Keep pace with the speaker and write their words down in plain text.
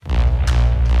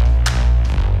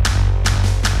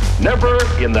Never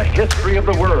in the history of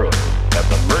the world have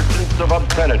the merchants of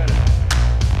obscenity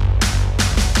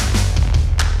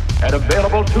had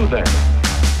available to them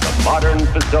the modern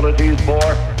facilities for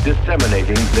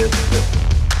disseminating this filth.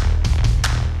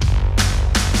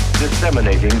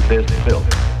 Disseminating this filth.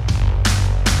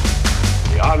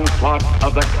 The onslaught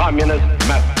of the communist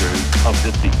masters of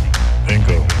deceit.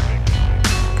 Bingo.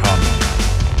 Common.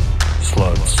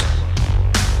 Sluts.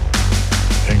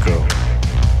 Bingo.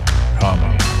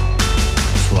 Common.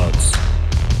 Sluts.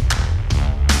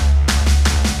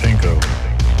 Bingo.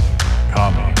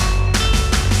 Common.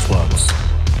 Sluts.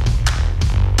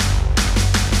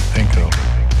 Bingo.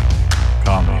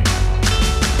 Common.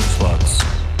 Sluts.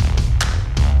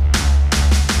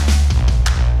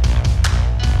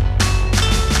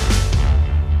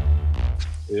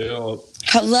 Yeah.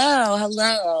 Hello.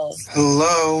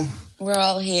 We're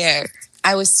all here.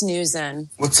 I was snoozing.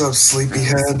 What's up,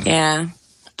 sleepyhead? Yeah.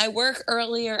 I work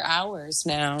earlier hours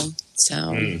now, so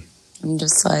I'm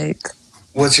just like...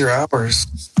 What's your hours?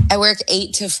 I work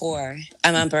 8 to 4.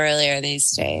 I'm up earlier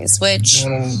these days, which...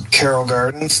 Carroll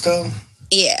Gardens still?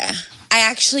 Yeah. I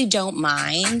actually don't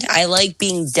mind. I like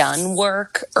being done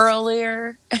work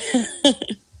earlier.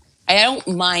 I don't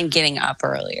mind getting up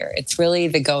earlier. It's really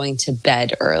the going to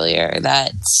bed earlier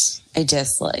that I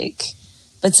dislike.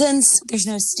 But since there's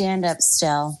no stand-up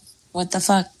still, what the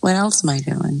fuck? What else am I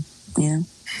doing? You know?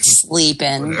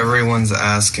 Sleeping. Everyone's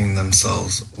asking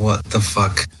themselves, what the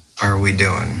fuck are we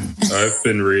doing? I've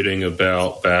been reading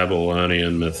about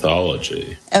Babylonian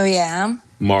mythology. Oh, yeah?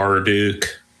 Marduk,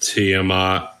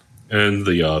 Tiamat, and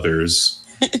the others.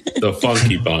 The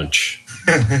Funky Bunch.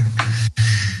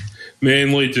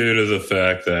 Mainly due to the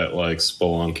fact that, like,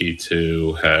 Spelunky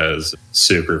 2 has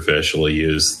superficially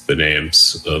used the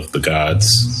names of the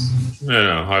gods. You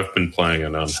know, I've been playing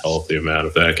an unhealthy amount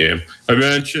of that game. I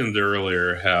mentioned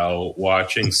earlier how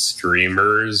watching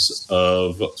streamers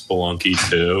of Spelunky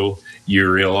 2, you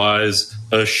realize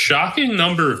a shocking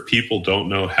number of people don't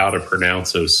know how to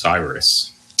pronounce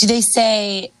Osiris. Do they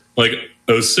say... Like,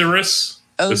 Osiris?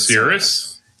 Osiris?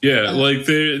 Yeah, like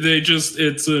they just,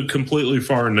 it's a completely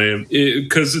foreign name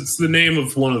because it's the name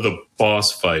of one of the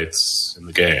boss fights in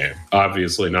the game.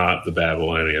 Obviously not the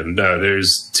Babylonian. No,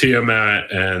 there's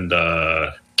Tiamat and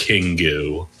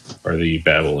Kingu are the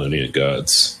Babylonian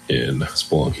gods in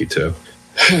Spelunky 2.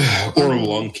 Or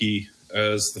Lunky,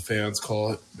 as the fans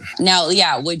call it. Now,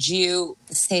 yeah, would you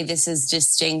say this is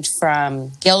distinct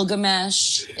from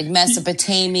Gilgamesh, like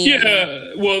Mesopotamia?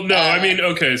 Yeah, well, no, I mean,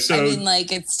 okay, so... I mean,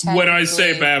 like, it's when I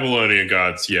say Babylonian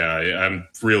gods, yeah, I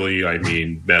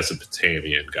mean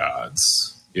Mesopotamian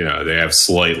gods. You know, they have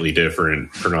slightly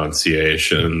different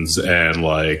pronunciations, and,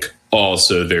 like,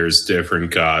 also there's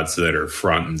different gods that are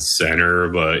front and center,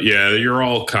 but yeah, you're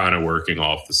all kind of working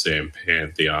off the same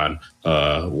pantheon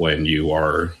when you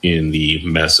are in the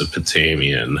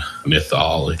Mesopotamian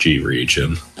mythology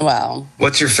region. Wow.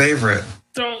 What's your favorite?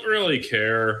 Don't really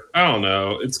care. I don't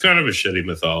know. It's kind of a shitty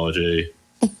mythology.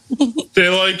 They,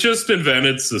 like, just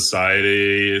invented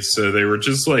society, so they were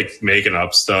just, like, making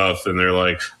up stuff, and they're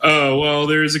like, oh, well,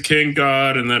 there's a king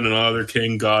god, and then another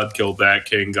king god killed that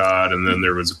king god, and then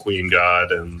there was a queen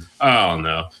god, and I don't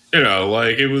know. You know,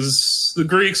 like, it was the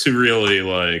Greeks who really,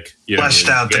 like, you fleshed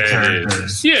know, out the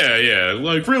characters. Yeah,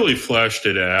 like, really fleshed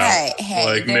it out. Hey,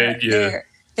 like, made you...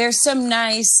 There's some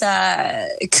nice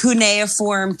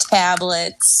cuneiform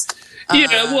tablets.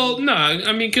 Yeah, well, no,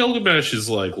 I mean, Gilgamesh is,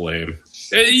 like, lame.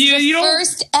 You don't,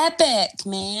 first epic,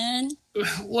 man.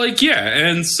 Like, yeah,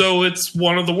 and so it's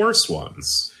one of the worst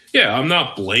ones. Yeah, I'm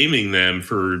not blaming them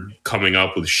for coming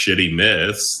up with shitty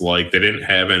myths. Like, they didn't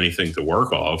have anything to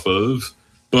work off of.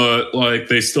 But, like,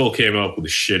 they still came up with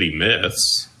shitty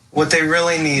myths. What they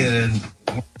really needed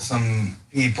were some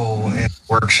people in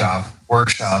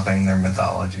workshopping their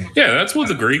mythology. Yeah, that's what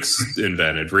the Greeks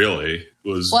invented, really,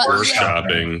 was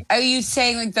workshopping. Yeah. Are you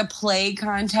saying, like, the play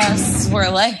contests were,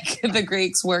 like, the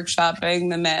Greeks workshopping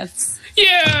the myths?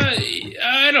 Yeah,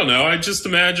 I don't know. I just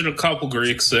imagine a couple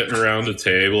Greeks sitting around a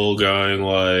table going,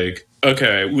 like,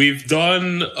 okay, we've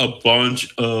done a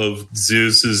bunch of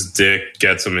Zeus's dick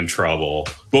gets him in trouble,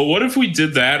 but what if we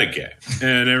did that again?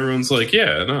 And everyone's like,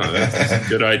 yeah, no, that's a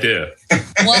good idea.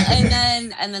 Well,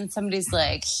 and then somebody's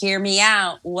like, hear me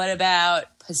out. What about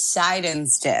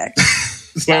Poseidon's dick?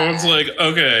 Someone's like,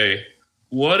 okay,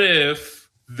 what if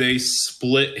they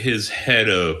split his head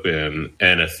open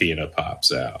and Athena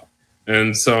pops out?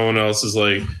 And someone else is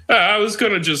like, I was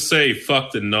going to just say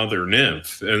fucked another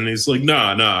nymph. And he's like,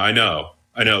 nah, I know,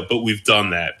 but we've done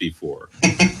that before.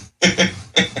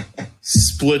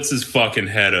 Splits his fucking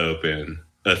head open.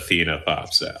 Athena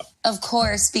pops out. of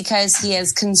course, because he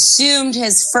has consumed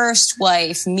his first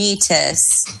wife,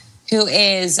 Metis, who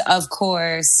is, of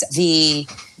course, the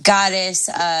goddess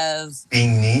of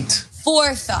being neat,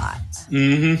 forethought,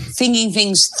 thinking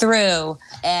things through.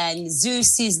 And Zeus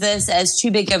sees this as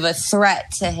too big of a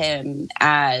threat to him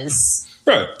as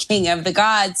king of the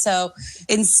gods. So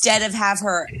instead of have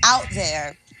her out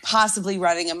there possibly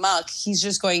running amok, he's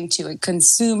just going to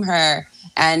consume her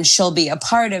and she'll be a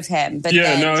part of him. But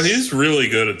he's really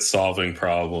good at solving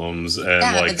problems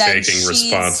and taking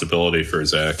responsibility for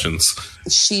his actions.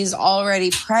 She's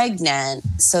already pregnant,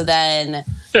 so then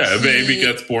a baby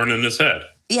gets born in his head.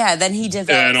 Yeah, then he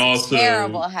develops a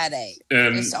terrible headache.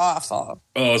 And it's awful.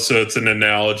 Also, it's an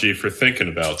analogy for thinking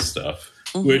about stuff,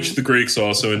 which the Greeks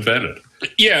also invented.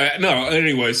 Yeah, no,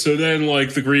 anyway, so then,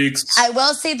 the Greeks... I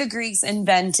will say the Greeks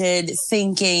invented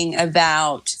thinking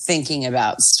about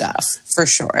stuff, for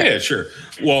sure. Yeah, sure.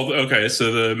 Well, okay,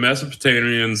 so the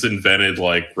Mesopotamians invented,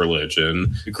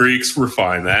 religion. The Greeks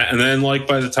refined that. And then,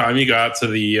 by the time you got to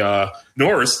the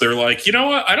Norse, they're like, you know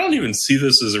what? I don't even see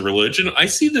this as a religion. I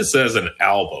see this as an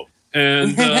album.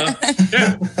 And,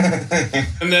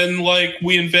 And then,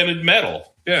 we invented metal.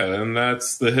 Yeah, and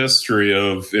that's the history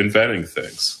of inventing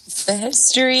things. It's the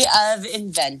history of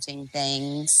inventing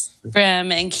things. From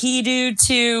Enkidu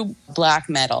to black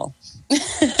metal.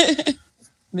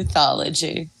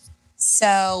 Mythology.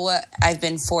 So I've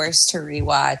been forced to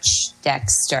rewatch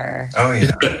Dexter. Oh,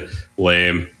 yeah.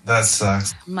 Lame. That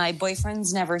sucks. My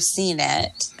boyfriend's never seen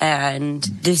it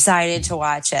and decided to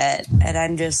watch it. And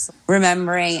I'm just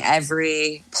remembering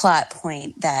every plot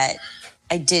point that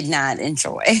I did not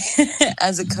enjoy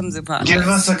as it comes upon. Give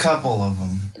us a couple of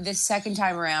them. The second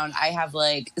time around, I have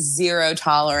zero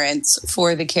tolerance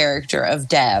for the character of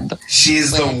Deb.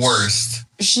 She's the worst.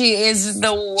 She is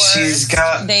the worst. She's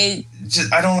got...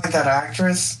 I don't like that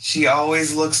actress. She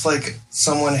always looks like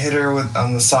someone hit her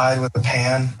on the side with a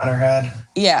pan on her head.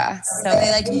 Yeah. So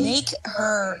they make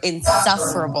her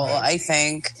insufferable, I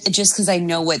think. Just because I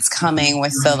know what's coming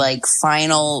with the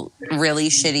final really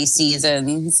shitty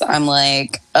seasons. I'm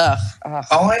ugh.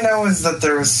 All I know is that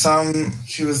there was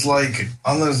she was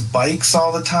on those bikes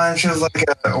all the time. She was a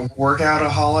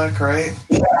workoutaholic, right?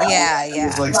 Yeah.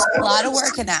 It was a lot of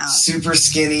working out. Super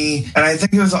skinny. And I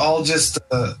think it was all just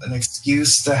an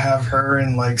excuse to have her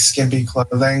in skimpy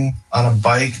clothing on a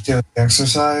bike doing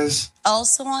exercise.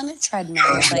 Also on a treadmill,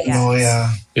 I guess. Oh,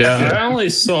 yeah. Yeah, I only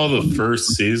saw the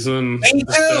first season. Me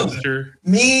too.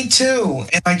 Me too.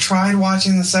 And I tried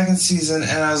watching the second season,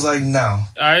 and I was like, no.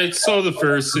 I saw the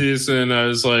first season. I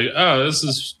was like, oh, this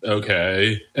is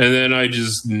okay. And then I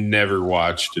just never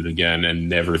watched it again and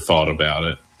never thought about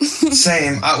it.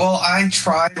 Same. I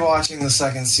tried watching the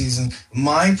second season.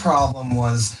 My problem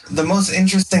was the most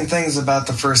interesting things about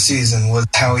the first season was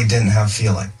how he didn't have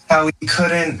feeling. How he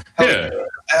couldn't...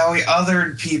 How he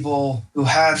othered people who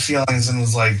had feelings and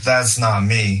was like, that's not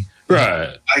me.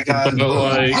 Right. I got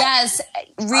Yes,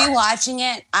 rewatching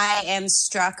it, I am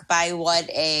struck by what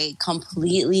a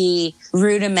completely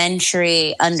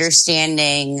rudimentary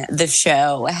understanding the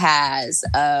show has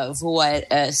of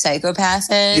what a psychopath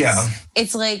is. Yeah.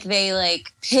 It's they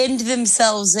pinned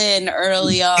themselves in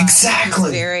early on.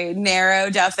 Exactly. Very narrow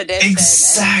definition.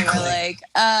 Exactly.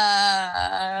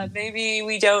 And maybe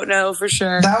we don't know for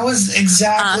sure. That was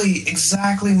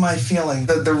exactly my feeling.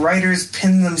 The writers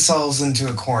pinned themselves into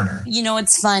a corner. You know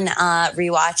what's fun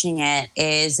rewatching it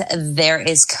is there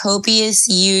is copious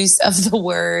use of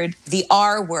the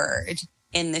R word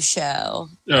in the show.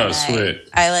 Oh, sweet.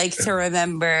 I like to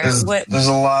remember there's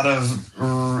a lot of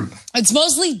it's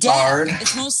mostly dead. Ard.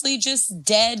 It's mostly just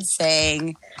dead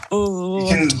saying, "Oh,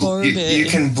 you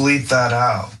can bleep that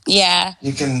out." Yeah.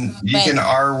 You can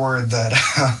R word that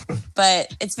out.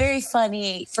 But it's very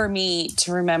funny for me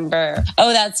to remember.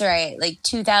 Oh, that's right.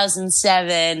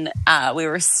 2007, we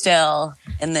were still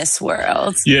in this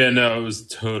world. Yeah, no, it was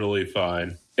totally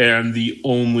fine. And the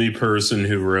only person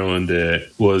who ruined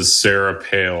it was Sarah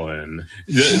Palin.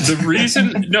 The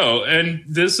reason, no, and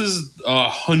this is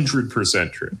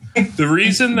 100% true. The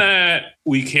reason that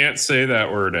we can't say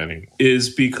that word anymore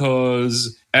is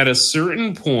because at a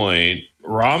certain point,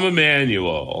 Rahm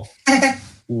Emanuel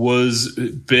was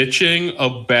bitching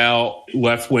about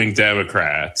left-wing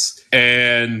Democrats.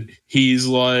 And he's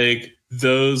like,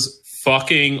 those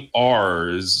fucking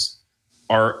R's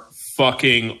are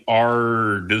fucking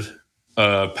ard,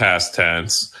 past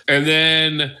tense. And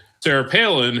then Sarah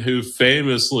Palin, who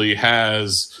famously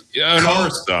has an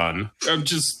R son, I'm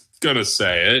just gonna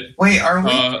say it. Wait, are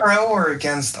we pro or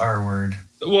against R word?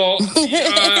 Well,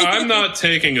 I'm not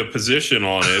taking a position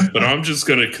on it, but I'm just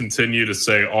going to continue to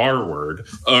say R word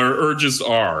or just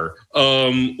R.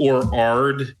 or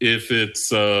ard if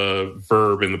it's a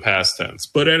verb in the past tense.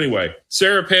 But anyway,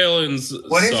 Sarah Palin's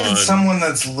What if son, it's someone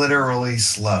that's literally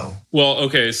slow? Well,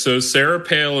 okay, so Sarah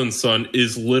Palin's son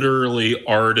is literally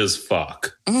ard as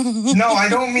fuck. No, I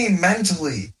don't mean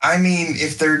mentally. I mean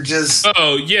if they're just...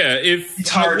 Oh, yeah.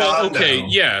 Retardando.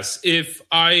 Yes. If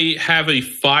I have a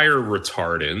fire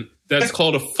retardant, that's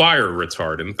called a fire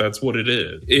retardant. That's what it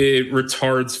is. It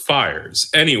retards fires.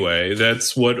 Anyway,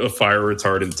 that's what a fire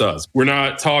retardant does. We're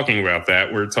not talking about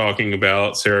that. We're talking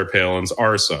about Sarah Palin's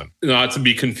arson. Not to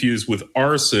be confused with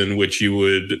arson, which you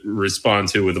would respond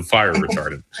to with a fire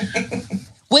retardant.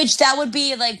 Which that would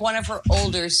be like one of her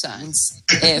older sons,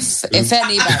 if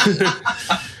anybody.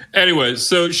 Anyway,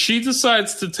 so she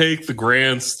decides to take the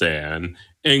grandstand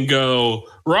and go,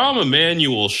 Rahm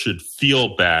Emanuel should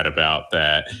feel bad about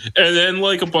that. And then,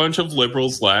 like, a bunch of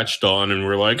liberals latched on and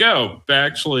were like, oh,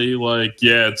 actually, like,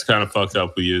 yeah, it's kind of fucked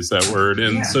up we use that word.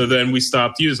 And so then we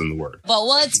stopped using the word. But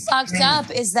what's fucked up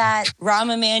is that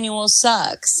Rahm Emanuel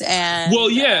sucks. And well,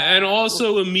 yeah, and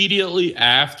also immediately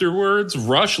afterwards,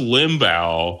 Rush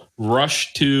Limbaugh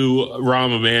rushed to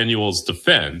Rahm Emanuel's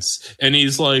defense. And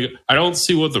he's like, I don't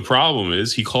see what the problem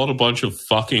is. He called a bunch of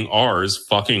fucking R's.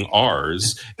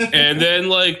 And then,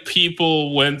 like,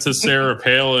 people went to Sarah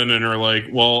Palin and are like,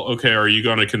 well, okay, are you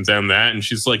going to condemn that? And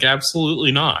she's like,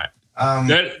 absolutely not.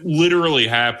 That literally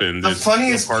happened. The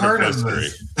funniest part of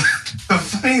this, the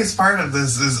funniest part of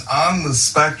this is on the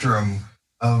spectrum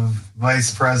of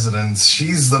vice presidents,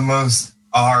 she's the most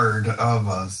ard of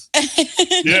us.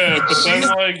 Yeah, but then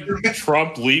like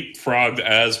Trump leapfrogged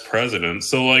as president,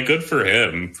 so like good for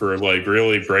him for like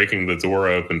really breaking the door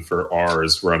open for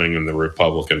ours running in the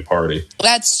Republican Party.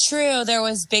 That's true. There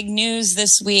was big news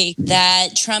this week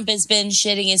that Trump has been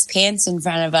shitting his pants in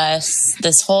front of us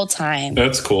this whole time.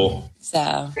 That's cool.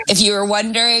 So if you were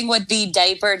wondering what the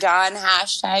Diaper Don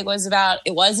hashtag was about,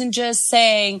 it wasn't just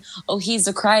saying, oh, he's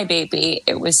a crybaby.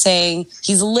 It was saying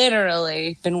he's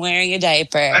literally been wearing a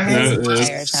diaper the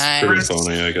entire time. Pretty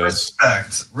funny, I guess.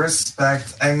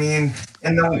 Respect. I mean,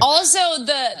 also,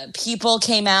 the people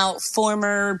came out,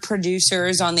 former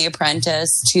producers on The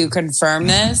Apprentice, to confirm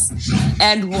this.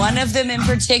 And one of them in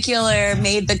particular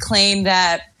made the claim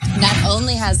that not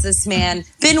only has this man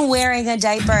been wearing a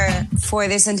diaper for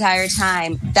this entire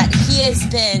time, that he has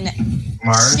been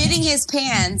shitting his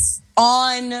pants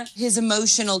on his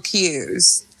emotional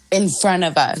cues in front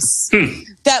of us.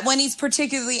 That when he's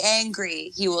particularly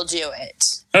angry, he will do it.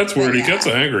 That's weird. He gets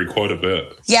angry quite a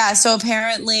bit. Yeah, so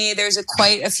apparently there's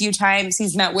quite a few times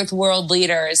he's met with world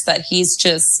leaders that he's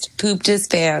just pooped his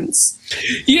pants.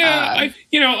 Yeah,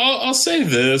 I'll say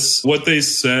this. What they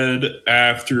said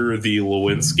after the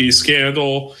Lewinsky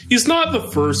scandal, he's not the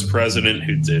first president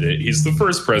who did it. He's the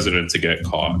first president to get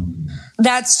caught.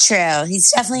 That's true.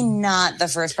 He's definitely not the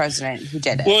first president who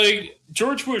did it. Like,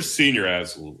 George Bush Sr.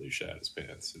 absolutely shat his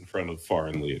pants in front of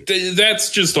foreign leaders. That's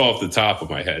just off the top of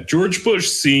my head. George Bush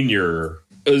Sr.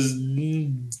 is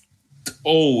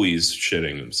always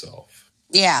shitting himself.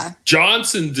 Yeah.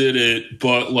 Johnson did it,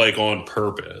 but like on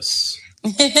purpose.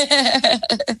 To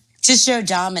show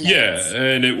dominance. Yeah,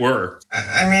 and it worked.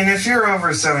 I mean, if you're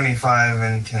over 75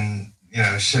 and can,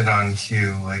 shit on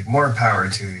cue, like, more power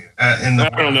to you. I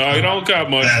don't know. I don't got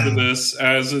much for this.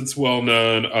 As it's well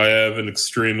known, I have an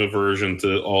extreme aversion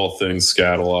to all things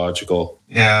scatological.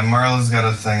 Yeah, Marla's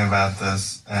got a thing about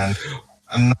this, and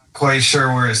I'm not quite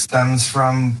sure where it stems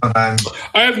from, but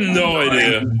I have no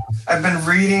idea. I've been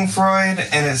reading Freud,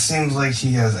 and it seems like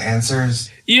he has answers.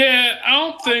 Yeah, I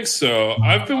don't think so.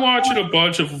 I've been watching a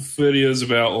bunch of videos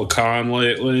about Lacan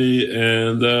lately,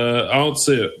 and I don't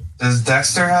see it. Does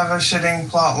Dexter have a shitting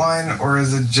plot line, or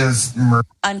is it just murder?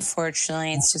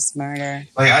 Unfortunately, it's just murder.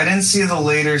 Like, I didn't see the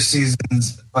later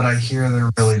seasons, but I hear they're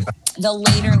really bad. The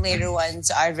later ones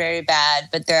are very bad,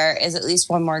 but there is at least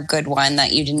one more good one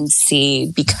that you didn't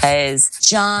see because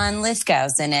John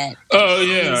Lithgow's in it. Oh,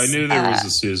 yeah, I knew there was a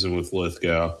season with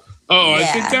Lithgow. Oh, yeah. I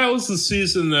think that was the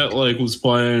season that like was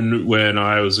playing when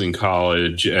I was in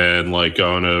college and like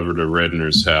going over to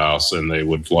Redner's house, and they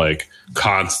would like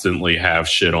constantly have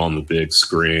shit on the big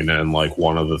screen, and like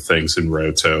one of the things in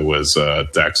Roto was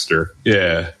Dexter.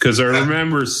 Yeah, because I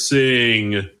remember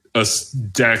seeing a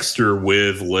Dexter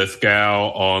with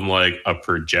Lithgow on like a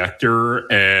projector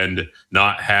and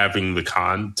not having the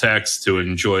context to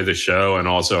enjoy the show, and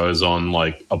also I was on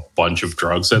like a bunch of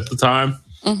drugs at the time.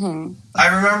 Mm-hmm.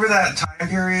 I remember that time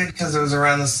period because it was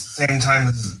around the same time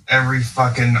as every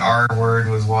fucking R word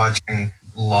was watching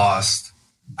Lost.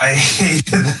 I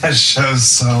hated that show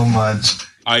so much.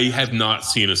 I have not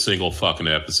seen a single fucking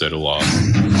episode of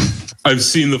Lost. I've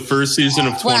seen the first season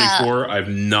of 24. Wow. I've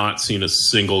not seen a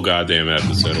single goddamn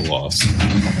episode of Lost.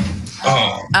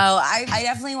 I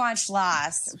definitely watched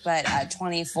Lost, but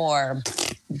 24.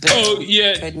 Oh,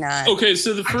 yeah. Could not. Okay,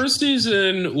 so the first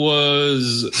season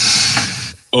was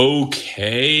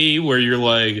okay, where you're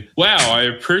like, wow, I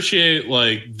appreciate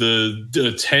like the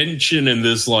attention and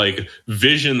this like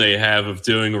vision they have of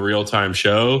doing a real-time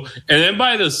show. And then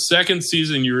by the second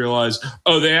season, you realize,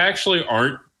 oh, they actually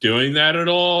aren't doing that at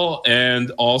all.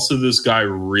 And also this guy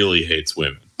really hates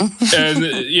women. And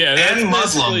yeah, and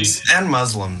Muslims.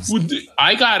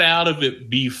 I got out of it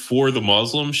before the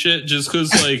Muslim shit, just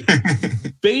because, like,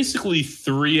 basically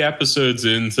 3 episodes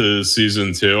into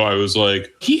season 2, I was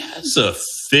like, he has a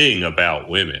thing about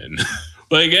women.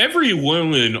 Like, every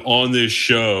woman on this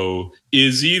show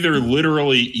is either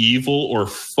literally evil or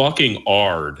fucking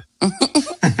ard.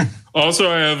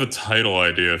 Also, I have a title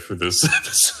idea for this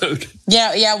episode.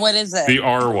 Yeah, what is it? The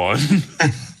R one.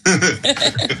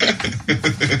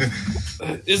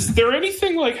 Is there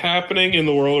anything like happening in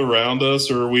the world around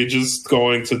us, or are we just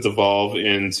going to devolve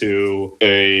into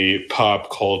a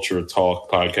pop culture talk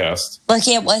podcast? Look,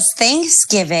 it was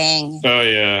Thanksgiving. Oh,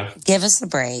 yeah. Give us a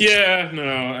break. Yeah, no,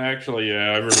 actually,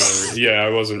 yeah, I remember. Yeah, I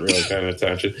wasn't really paying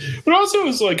attention. But also, it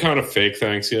was like kind of fake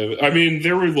Thanksgiving. I mean,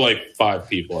 there were like 5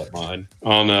 people at mine. I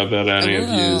don't know about any of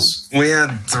yous. We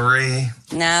had 3.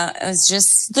 No, it was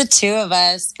just the 2 of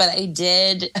us, but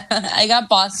I got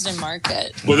Boston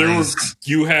Market. Well,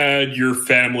 you had your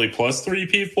family plus 3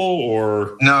 people,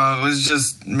 or? No, it was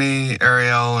just me,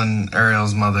 Ariel, and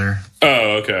Ariel's mother.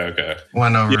 Oh, okay.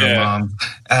 Went over to Mom.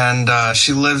 And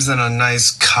she lives in a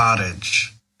nice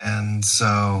cottage. And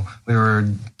so we were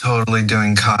totally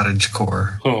doing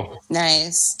cottage-core. Oh.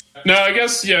 Nice. No, I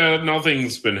guess,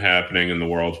 nothing's been happening in the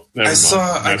world. Never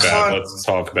mind. Let's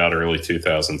talk about early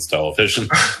 2000s television.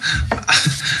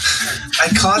 I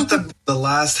caught the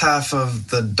last half of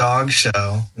the dog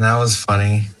show, and that was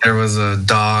funny. There was a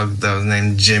dog that was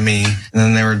named Jimmy, and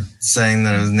then they were saying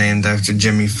that it was named after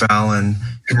Jimmy Fallon.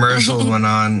 Commercials went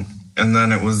on, and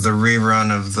then it was the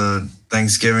rerun of the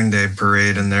Thanksgiving Day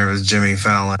parade, and there was Jimmy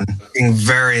Fallon being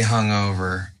very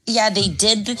hungover. Yeah, they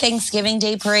did the Thanksgiving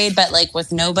Day parade, but like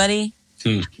with nobody.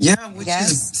 Yeah, which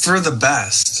is for the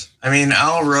best. I mean,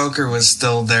 Al Roker was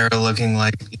still there looking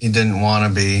like he didn't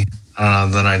want to be.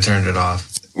 Then I turned it off.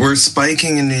 We're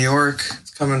spiking in New York. It's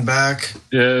coming back.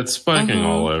 Yeah, it's spiking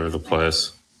all over the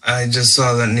place. I just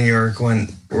saw that New York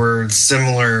we're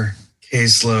similar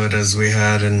caseload as we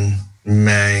had in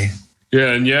May.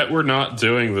 Yeah, and yet we're not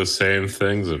doing the same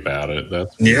things about it.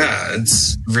 That's weird. Yeah,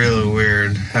 it's really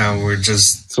weird how we're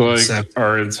just... So, like,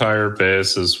 our entire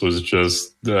basis was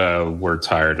just, we're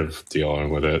tired of dealing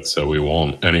with it, so we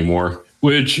won't anymore.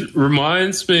 Which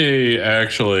reminds me,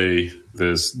 actually,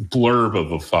 this blurb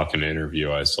of a fucking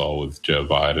interview I saw with Joe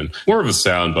Biden. More of a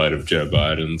soundbite of Joe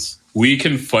Biden's. We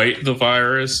can fight the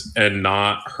virus and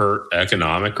not hurt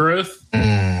economic growth.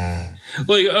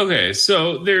 Like, okay,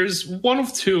 so there's one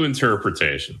of 2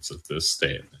 interpretations of this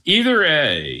statement. Either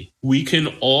A, we can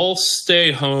all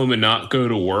stay home and not go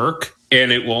to work,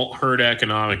 and it won't hurt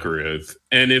economic growth.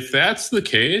 And if that's the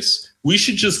case, we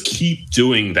should just keep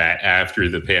doing that after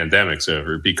the pandemic's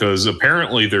over, because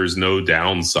apparently there's no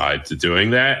downside to doing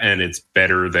that, and it's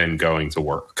better than going to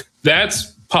work.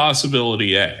 That's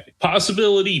possibility A.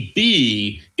 Possibility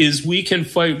B is we can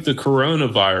fight the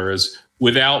coronavirus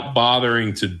without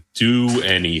bothering to do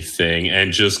anything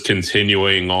and just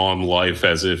continuing on life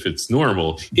as if it's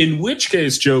normal. In which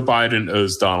case, Joe Biden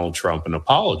owes Donald Trump an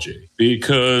apology,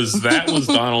 because that was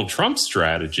Donald Trump's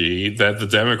strategy that the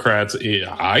Democrats,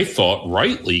 I thought,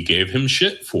 rightly gave him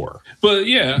shit for. But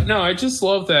yeah, no, I just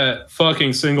love that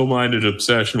fucking single-minded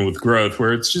obsession with growth,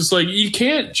 where it's just like, you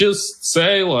can't just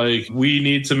say, like, we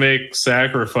need to make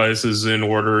sacrifices in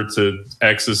order to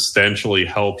existentially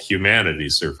help humanity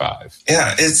survive.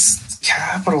 Yeah, it's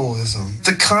capitalism.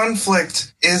 The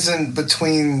conflict isn't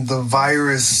between the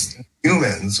virus and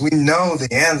humans. We know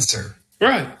the answer.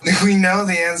 Right. We know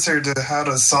the answer to how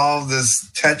to solve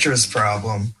this Tetris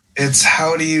problem. It's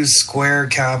how do you square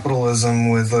capitalism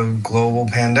with a global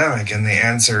pandemic? And the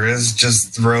answer is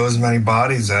just throw as many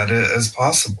bodies at it as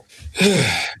possible.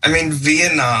 I mean,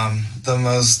 Vietnam, the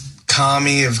most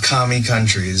commie of commie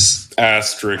countries.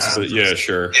 Asterisks, but yeah,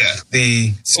 sure. Yeah,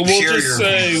 the superior. We'll just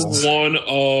say peoples. one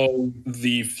of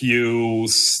the few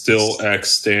still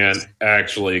extant,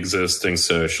 actually existing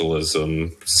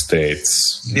socialism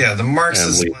states. Yeah, the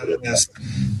Marxist-Leninist,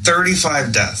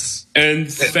 35 deaths.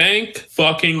 And thank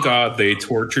fucking God they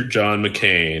tortured John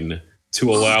McCain to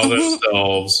allow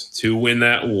themselves to win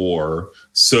that war,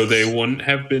 so they wouldn't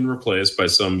have been replaced by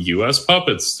some U.S.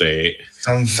 puppet state.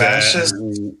 Some fascist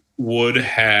would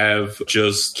have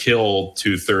just killed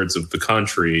 2/3 of the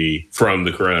country from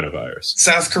the coronavirus.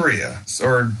 South Korea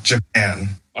or Japan.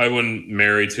 I wouldn't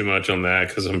marry too much on that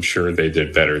because I'm sure they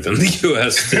did better than the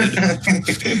U.S. did.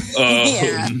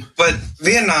 Yeah. But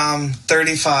Vietnam,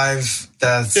 35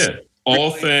 deaths. Yeah.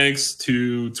 All thanks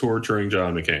to torturing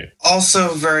John McCain.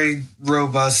 Also very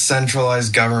robust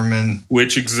centralized government.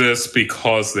 Which exists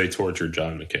because they tortured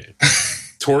John McCain.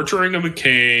 Torturing a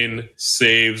McCain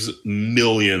saves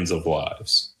millions of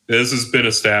lives. This has been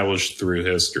established through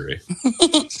history.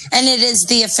 And it is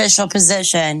the official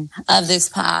position of this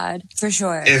pod, for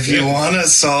sure. If you want to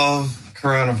solve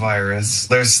coronavirus,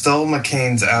 there's still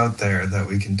McCains out there that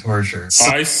we can torture.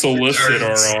 I solicit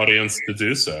our audience to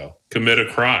do so. Commit a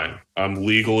crime. I'm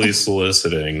legally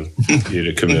soliciting you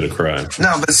to commit a crime.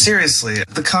 No, but seriously,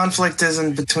 the conflict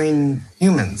isn't between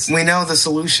humans. We know the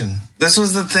solution. This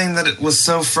was the thing that was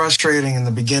so frustrating in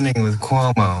the beginning with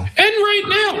Cuomo. And right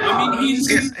now, I mean, he's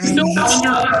still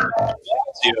under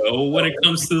Blasio when it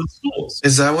comes to the schools.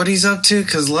 Is that what he's up to?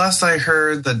 Because last I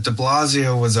heard that de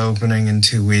Blasio was opening in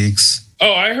 2 weeks.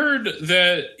 Oh, I heard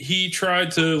that he tried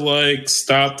to,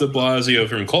 stop de Blasio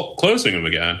from closing him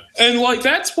again. And,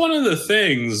 that's one of the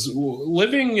things.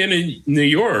 Living in New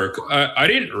York, I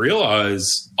didn't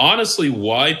realize, honestly,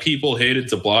 why people hated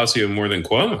de Blasio more than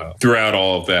Cuomo throughout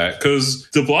all of that. Because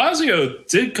de Blasio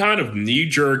did kind of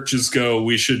knee-jerk just go,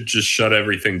 we should just shut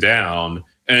everything down.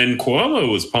 And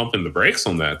Cuomo was pumping the brakes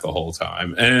on that the whole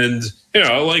time. And,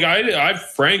 I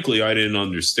frankly, I didn't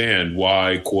understand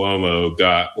why Cuomo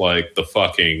got, the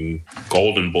fucking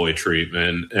golden boy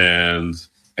treatment and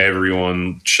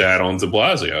everyone shat on de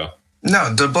Blasio.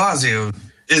 No, de Blasio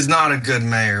is not a good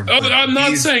mayor. Oh, I'm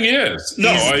not saying he is.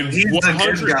 No, he's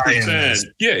 100%.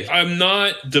 Yeah, I'm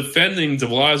not defending de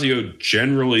Blasio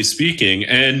generally speaking.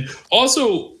 And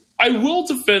also, I will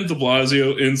defend de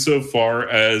Blasio insofar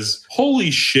as,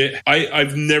 holy shit,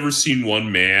 I've never seen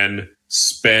one man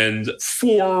spend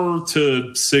 4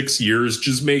 to 6 years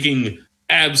just making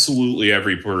absolutely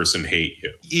every person hate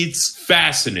you. It's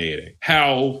fascinating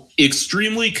how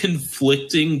extremely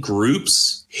conflicting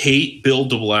groups hate Bill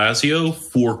de Blasio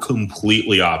for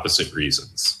completely opposite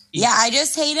reasons. Yeah, I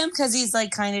just hate him because he's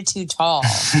kind of too tall.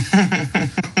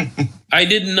 I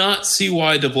did not see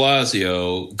why de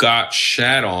Blasio got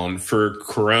shat on for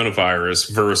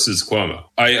coronavirus versus Cuomo.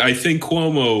 I think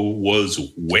Cuomo was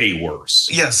way worse.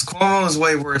 Yes, Cuomo was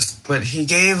way worse, but he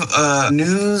gave a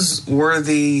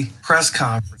newsworthy press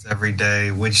conference every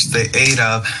day, which they ate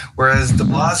up, whereas de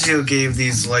Blasio gave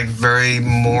these very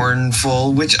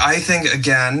mournful, which I think,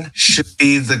 again, should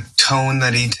be the tone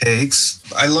that he takes.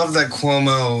 I love that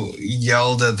Cuomo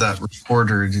yelled at that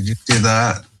reporter. Did you see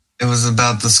that? It was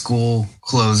about the school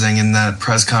closing in that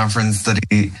press conference that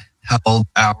he held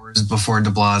hours before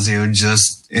de Blasio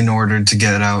just in order to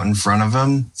get out in front of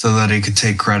him so that he could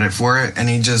take credit for it. And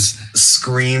he just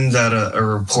screamed at a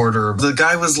reporter. The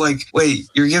guy was like, wait,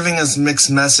 you're giving us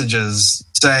mixed messages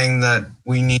saying that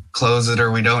we need to close it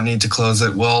or we don't need to close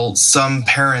it. Well, some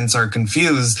parents are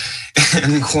confused.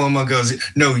 And Cuomo goes,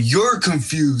 no, you're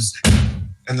confused.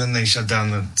 And then they shut down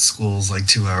the schools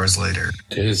 2 hours later.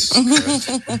 He's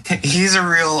a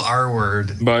real R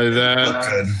word. By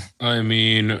that, I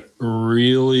mean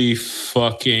really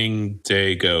fucking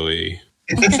Dago-y.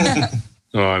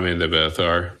 Oh, I mean, they both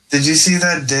are. Did you see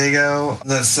that Dago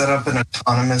that set up an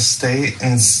autonomous state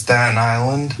in Staten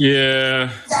Island?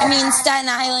 Yeah. I mean, Staten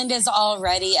Island is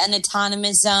already an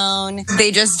autonomous zone.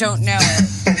 They just don't know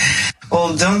it.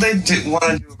 Well, don't they want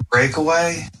to do a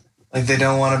breakaway? They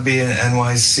don't want to be an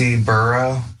NYC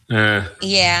borough? Yeah.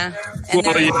 And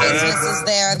there are businesses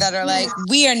there that are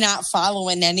we are not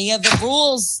following any of the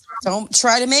rules. Don't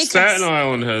try to make Staten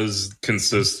Island has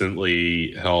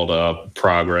consistently held up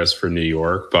progress for New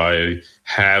York by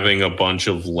having a bunch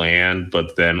of land,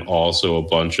 but then also a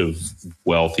bunch of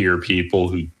wealthier people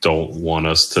who don't want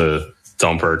us to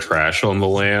dump our trash on the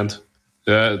land.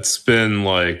 That's been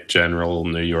general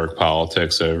New York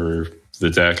politics over the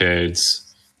decades.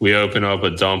 We open up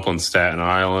a dump on Staten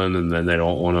Island, and then they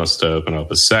don't want us to open up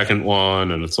a second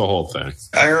one, and it's a whole thing.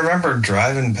 I remember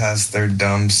driving past their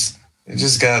dumps. They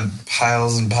just got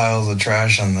piles and piles of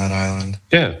trash on that island.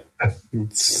 Yeah.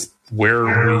 It's where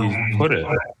we put it.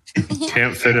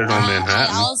 Can't fit it on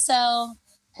Manhattan.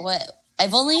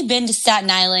 I've only been to Staten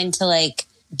Island to,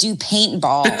 do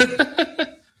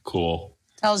paintball. Cool.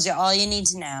 Tells you all you need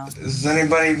to know. Has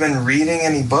anybody been reading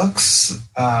any books?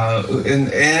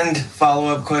 And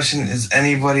follow-up question, is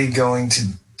anybody going to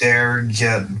dare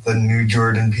get the new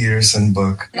Jordan Peterson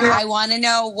book? I want to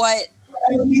know what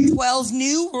 12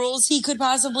 new rules he could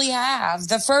possibly have.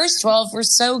 The first 12 were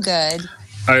so good.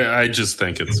 I just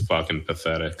think it's fucking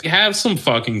pathetic. Have some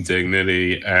fucking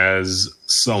dignity as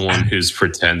someone who's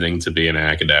pretending to be an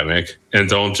academic, and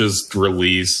don't just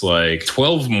release like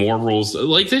 12 more rules.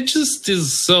 Like, that just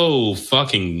is so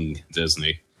fucking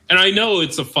Disney. And I know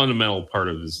it's a fundamental part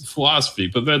of his philosophy,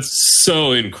 but that's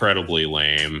so incredibly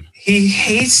lame. He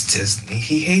hates Disney.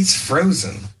 He hates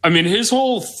Frozen. I mean, his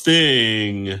whole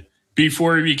thing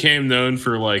before he became known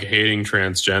for like hating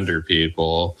transgender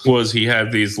people was he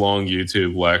had these long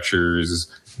YouTube lectures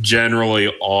generally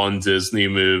on Disney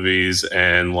movies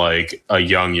and like a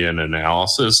Jungian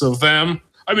analysis of them.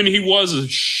 I mean, he was a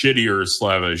shittier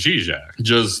Slavoj Žižek,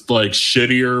 just like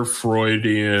shittier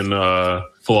Freudian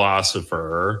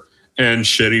philosopher and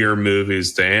shittier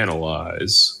movies to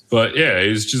analyze. But yeah,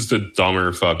 he's just a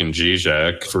dumber fucking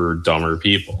Žižek for dumber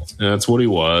people. And that's what he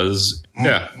was.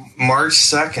 Yeah. March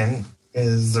 2nd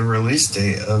is the release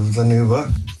date of the new book.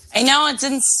 I know, it's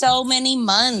in so many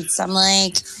months. I'm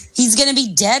like, he's going to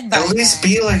be dead by At least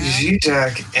be like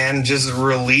Žižek and just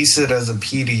release it as a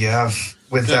PDF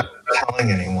without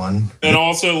telling anyone. And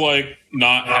also, like,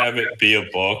 not have it be a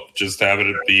book, just have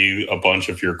it be a bunch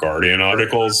of your Guardian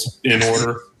articles in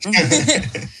order.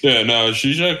 Yeah, no,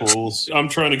 Žižek rules. I'm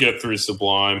trying to get through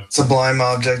Sublime. Sublime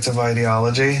Object of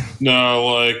Ideology? No,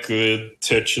 like the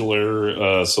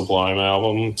titular Sublime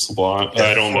album. Sublime. Yeah,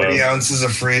 I don't 40 know. Ounces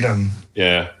of Freedom.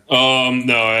 Yeah.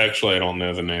 No, actually, I don't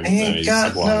know the name of Ain't the got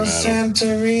Sublime no album.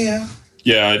 Santeria.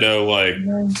 Yeah, I know, like,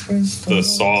 the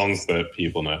songs that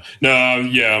people know. No,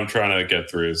 yeah, I'm trying to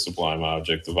get through Sublime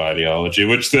Object of Ideology,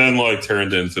 which then, like,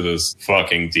 turned into this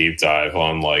fucking deep dive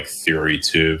on, like,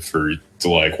 TheoryTube for,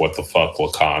 like, what the fuck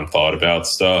Lacan thought about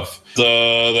stuff.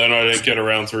 Then I didn't get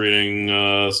around to reading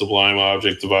Sublime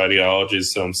Object of Ideology,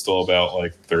 so I'm still about,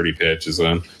 like, 30 pages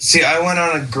in. See, I went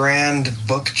on a grand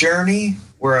book journey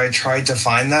where I tried to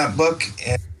find that book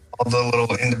in all the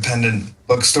little independent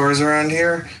bookstores around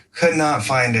here. Could not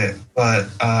find it, but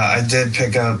I did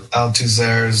pick up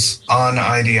Althusser's On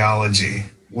Ideology,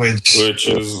 which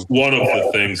is one of the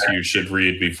things you should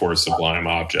read before Sublime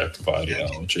Object of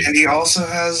Ideology. And he also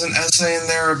has an essay in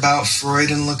there about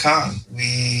Freud and Lacan.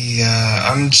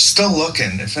 I'm still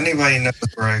looking. If anybody knows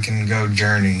where I can go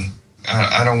journey,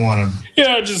 I don't want to.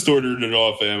 Yeah, I just ordered it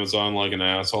off Amazon like an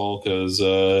asshole because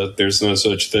there's no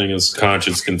such thing as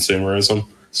conscious consumerism.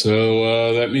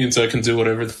 So that means I can do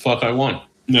whatever the fuck I want.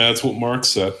 Yeah, that's what Marx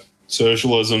said.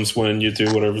 Socialism's when you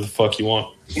do whatever the fuck you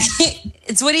want.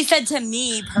 It's what he said to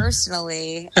me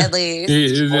personally, at least. He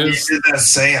did that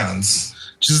seance.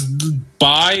 Just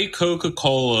buy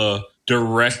Coca-Cola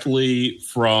directly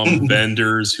from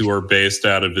vendors who are based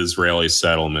out of Israeli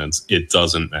settlements. It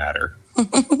doesn't matter.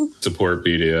 Support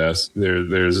BDS.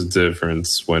 There's a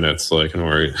difference when it's like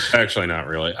actually, not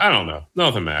really. I don't know.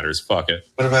 Nothing matters. Fuck it.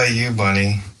 What about you,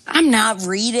 Bunny? I'm not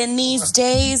reading these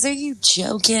days. Are you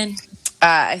joking?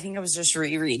 I think I was just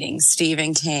rereading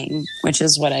Stephen King, which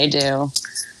is what I do.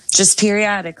 Just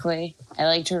periodically. I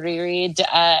like to reread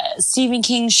Stephen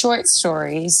King short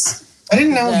stories. I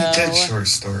didn't know he did short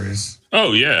stories.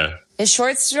 Oh, yeah. His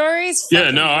short stories? Yeah,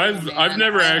 no, I've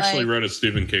never actually read a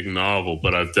Stephen King novel,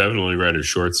 but I've definitely read his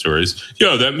short stories.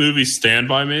 Yo, that movie Stand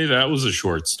By Me, that was a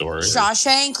short story.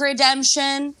 Shawshank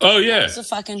Redemption. Oh, yeah. It's a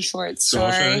fucking short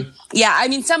story. Shawshank. Yeah, I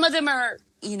mean, some of them are,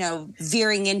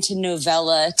 veering into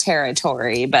novella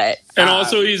territory, but... And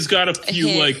also he's got a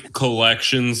few, like,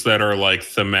 collections that are, like,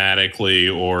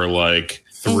 thematically or, like,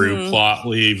 through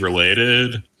plotly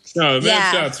related. No,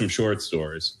 that's got some short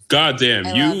stories. God damn,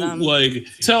 you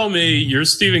tell me you're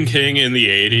Stephen King in the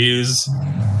 80s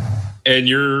and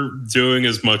you're doing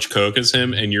as much coke as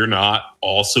him and you're not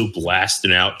also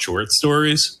blasting out short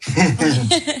stories.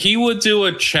 He would do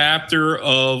a chapter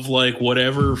of like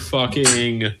whatever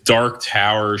fucking Dark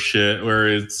Tower shit where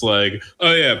it's like,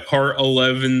 oh yeah, part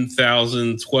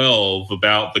 11,012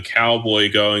 about the cowboy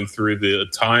going through the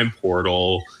time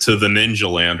portal to the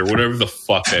Ninja Land or whatever the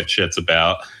fuck that shit's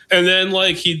about. And then,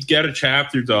 like, he'd get a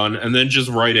chapter done and then just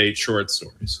write 8 short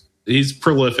stories. He's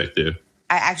prolific, dude.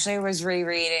 I actually was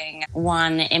rereading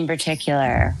one in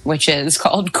particular, which is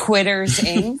called Quitters,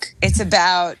 Inc. It's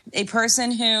about a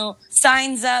person who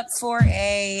signs up for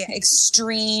a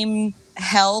extreme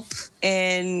help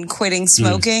in quitting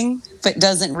smoking, but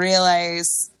doesn't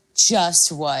realize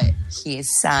just what he's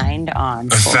signed on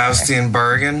for. A Faustian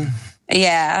bargain?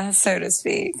 Yeah, so to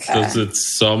speak. Does it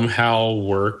somehow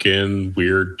work in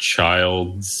weird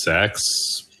child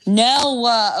sex?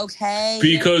 No, okay.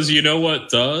 Because you know what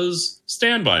does?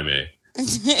 Stand By Me.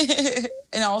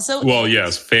 And also... Well,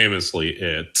 yes, famously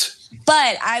It.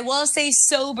 But I will say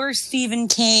sober Stephen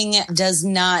King does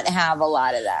not have a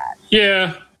lot of that.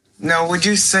 Yeah. Now, would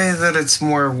you say that it's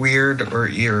more weird or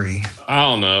eerie? I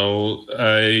don't know.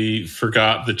 I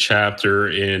forgot the chapter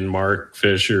in Mark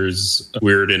Fisher's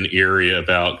Weird and Eerie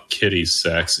about kitty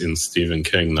sex in Stephen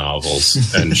King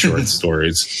novels and short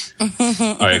stories.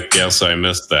 I guess I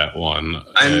missed that one.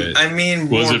 I mean,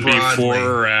 more was it broadly. before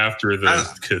or after the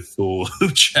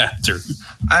Cthulhu chapter?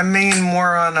 I mean,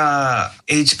 more on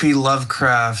H.P.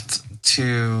 Lovecraft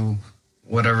to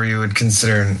whatever you would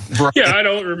consider. Yeah, I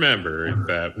don't remember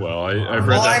that well. I've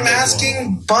read that. I'm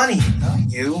asking Bunny, not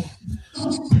you.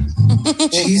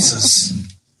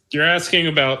 Jesus. You're asking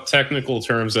about technical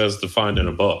terms as defined in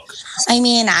a book. I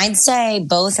mean, I'd say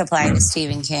both apply to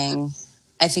Stephen King.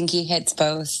 I think he hits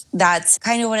both. That's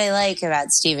kind of what I like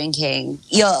about Stephen King.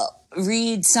 You'll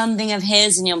read something of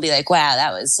his and you'll be like, wow,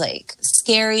 that was like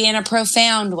scary in a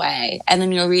profound way. And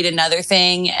then you'll read another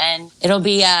thing and it'll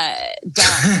be dumb.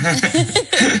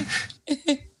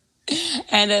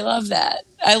 And I love that.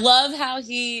 I love how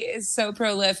he is so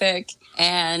prolific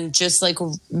and just like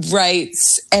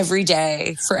writes every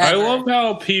day forever. I love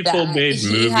how people made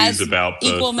movies about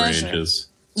both ranges.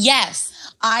 Yes.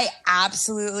 I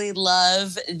absolutely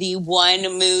love the one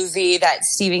movie that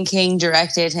Stephen King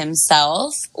directed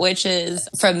himself, which is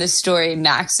from the story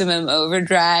Maximum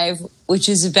Overdrive, which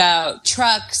is about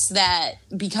trucks that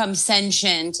become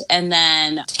sentient and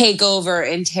then take over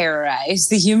and terrorize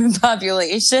the human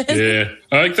population. Yeah.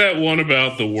 I like that one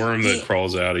about the worm that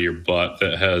crawls out of your butt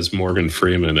that has Morgan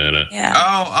Freeman in it. Yeah.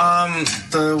 Oh,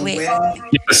 the wind.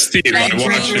 Yeah, Steve, I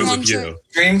watched it with you.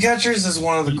 Dreamcatchers is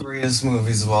one of the greatest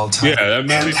movies of all time. Yeah, that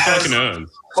movie fucking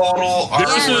owns. Total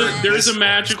There's a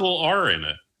magical R in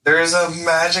it. There is a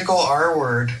magical R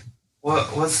word.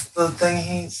 What's the thing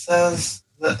he says?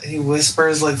 He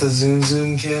whispers like the Zoom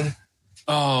Zoom kid.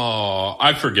 Oh,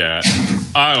 I forget.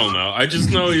 I don't know. I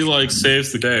just know he like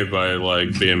saves the day by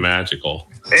like being magical.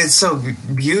 It's so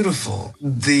beautiful.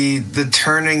 The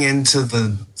turning into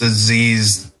the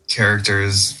Z's character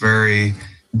is very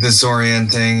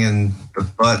disorienting, and the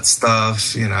butt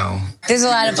stuff, you know. There's a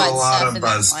lot of butt There's a lot stuff. of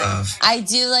butt stuff. I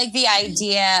do like the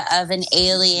idea of an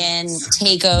alien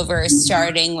takeover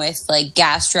starting with like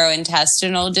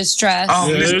gastrointestinal distress.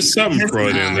 Oh, yeah, there's some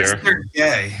Freud in there. Mr.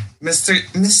 Gay.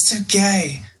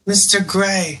 Mr.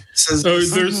 Gray says. So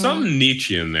there's some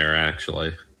Nietzsche in there,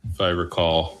 actually, if I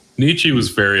recall. Nietzsche was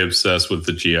very obsessed with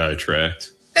the GI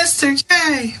tract. Mr.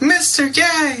 Gay. Mr.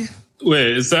 Gay.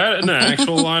 Wait, is that an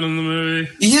actual line in the movie?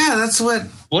 Yeah, that's what.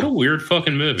 What a weird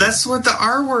fucking movie. That's what the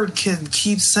R word kid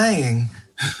keeps saying.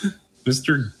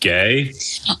 Mr. Gay?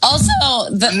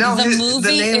 Also, the movie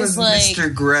the name is is like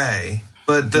Mr. Gray,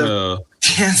 but the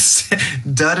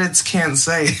Duddits can't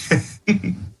say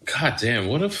it. God damn,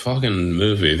 what a fucking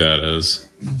movie that is.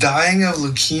 Dying of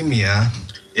leukemia.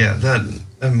 Yeah,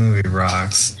 that movie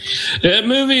rocks. That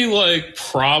movie, like,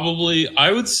 probably,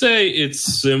 I would say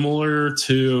it's similar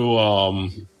to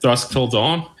Dusk Till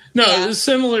Dawn. No, Yeah. it's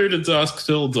similar to Dusk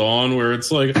Till Dawn, where it's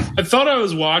like, I thought I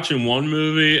was watching one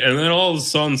movie, and then all of a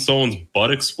sudden someone's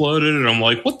butt exploded, and I'm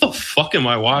like, what the fuck am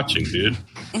I watching, dude?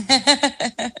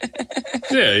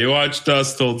 Yeah, you watch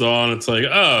Dusk Till Dawn, it's like,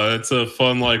 oh, it's a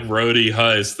fun, like, roadie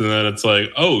heist, and then it's like,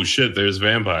 oh, shit, there's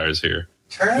vampires here.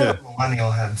 Turn Up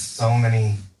Millennial had so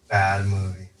many bad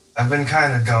movies. I've been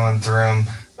kind of going through them,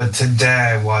 but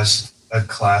today I watched a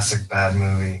classic bad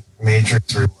movie,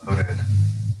 Matrix Reloaded.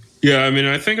 Yeah, I mean,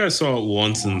 I think I saw it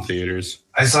once in theaters.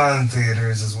 I saw it in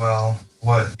theaters as well,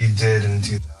 what you did in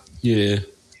 2000. Yeah.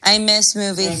 I miss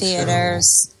movie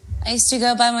theaters. I used to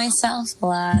go by myself a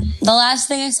lot. The last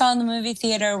thing I saw in the movie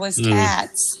theater was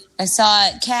Cats. I saw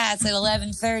Cats at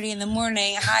 11:30 in the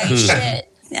morning. High shit.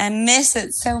 I miss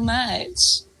it so much.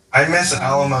 I miss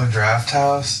Alamo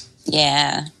Drafthouse.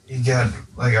 Yeah. You get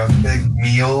like a big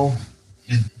meal.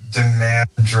 You demand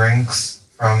drinks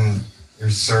from your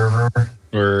server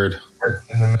Word.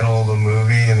 in the middle of the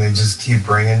movie, and they just keep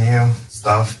bringing you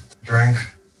stuff to drink.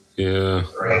 Yeah.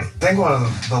 I think one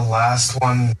of the last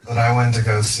one that I went to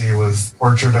go see was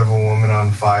Portrait of a Woman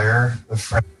on Fire, the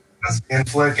French lesbian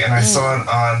flick, and I saw it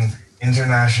on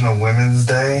International Women's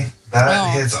Day.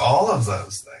 That hits all of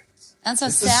those things. That's so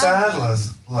It's sad. a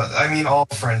sad I mean, all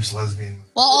French lesbian movies.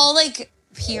 Well, all like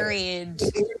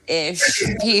period-ish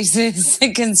pieces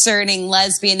concerning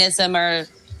lesbianism are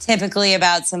typically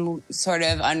about some sort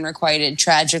of unrequited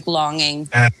tragic longing.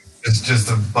 And it's just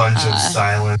a bunch of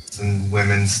silence and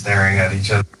women staring at each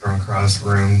other from across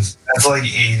rooms. That's like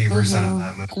 80% of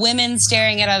that movie. Women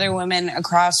staring at other women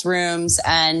across rooms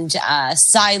and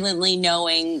silently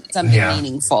knowing something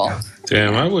meaningful. Yeah.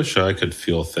 Damn, I wish I could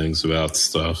feel things about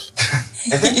stuff.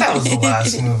 I think that was the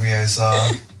last movie I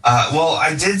saw. Well,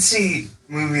 I did see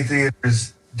movie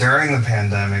theaters during the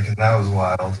pandemic, and that was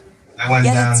wild. I went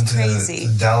down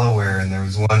to Delaware, and there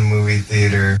was one movie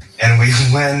theater, and we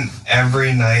went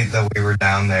every night that we were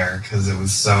down there because it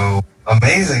was so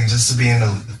amazing just to be in the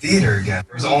theater again.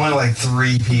 There was only like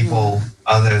 3 people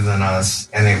other than us,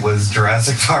 and it was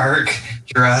Jurassic Park,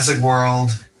 Jurassic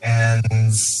World,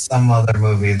 and some other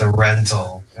movie, The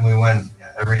Rental. And we went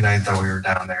every night that we were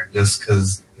down there just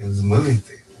because it was a movie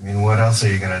theater. I mean, what else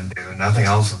are you going to do? Nothing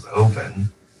else was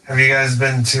open. Have you guys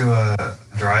been to a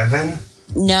drive-in?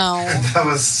 No. That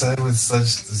was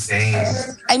such disdain.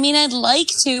 I mean, I'd like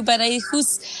to, but I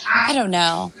don't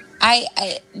know.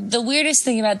 The weirdest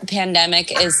thing about the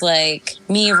pandemic is like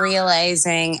me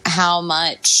realizing how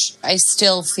much I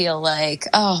still feel like,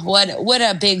 oh, what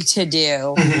a big to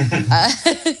do.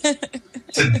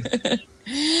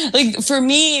 Like for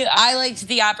me, I liked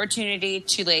the opportunity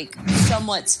to like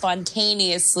somewhat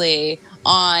spontaneously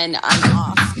on an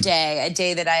off day, a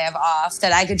day that I have off,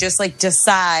 that I could just like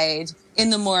decide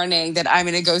in the morning that I'm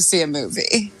going to go see a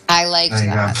movie. I liked that. You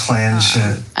got planned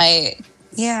shit.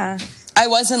 I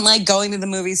wasn't like going to the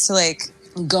movies to like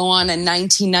go on a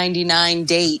 1999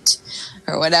 date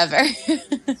or whatever.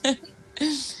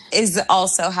 Is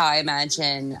also how I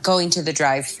imagine going to the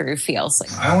drive-thru feels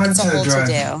like. I went to a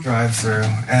drive-thru,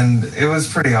 and it was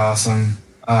pretty awesome.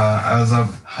 I was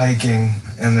up hiking,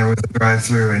 and there was a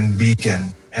drive-thru in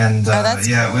Beacon, and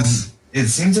it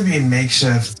seemed to be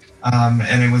makeshift,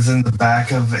 and it was in the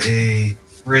back of a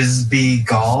frisbee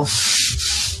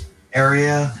golf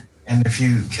area. And if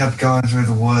you kept going through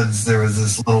the woods, there was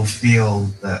this little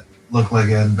field that looked like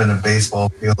it had been a baseball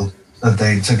field that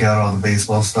they took out all the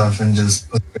baseball stuff and just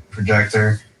put the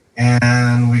projector.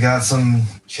 And we got some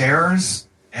chairs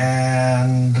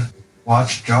and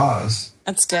watched Jaws.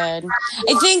 That's good.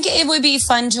 I think it would be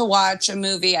fun to watch a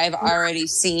movie I've already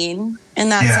seen in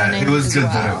that setting. Yeah, it was good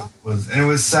well. that it was. And it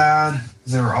was sad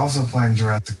because they were also playing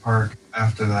Jurassic Park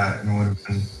after that, and it would have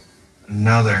been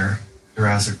another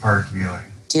Jurassic Park viewing.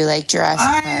 Do you like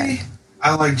Jurassic Park?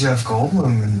 I like Jeff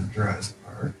Goldblum in Jurassic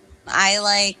Park. I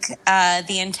like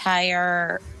the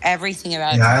entire everything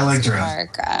about Jurassic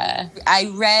Park. I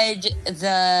read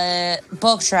the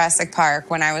book Jurassic Park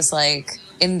when I was like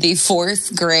in the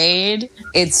 4th grade.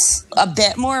 It's a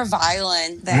bit more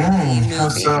violent than the movie. How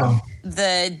so?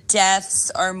 The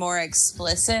deaths are more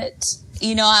explicit.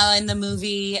 You know how in the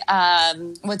movie,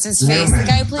 what's his face? Newman. The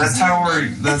guy who plays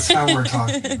That's how we're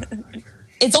talking about it.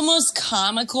 It's almost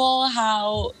comical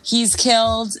how he's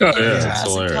killed in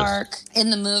Jurassic Park in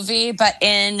the movie, but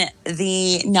in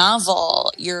the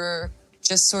novel, you're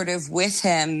just sort of with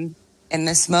him in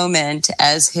this moment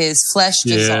as his flesh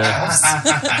dissolves.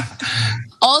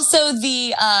 Also,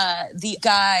 the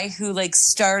guy who like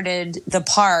started the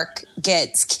park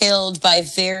gets killed by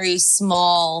very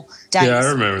small dinosaurs. I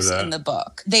remember that in the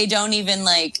book. They don't even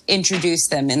like introduce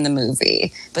them in the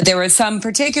movie, but there was some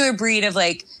particular breed of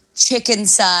like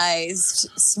chicken-sized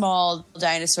small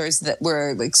dinosaurs that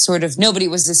were like sort of nobody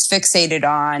was as fixated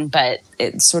on, but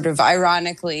it's sort of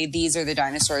ironically these are the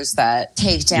dinosaurs that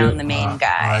take down the main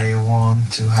guy. I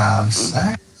want to have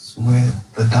sex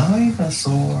with the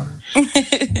dinosaur.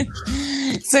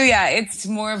 So yeah, it's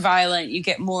more violent. You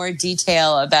get more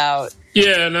detail about.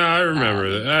 Yeah, no, I remember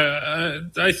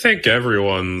that. I think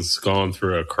everyone's gone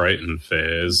through a Crichton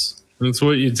phase. That's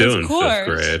what you do in 5th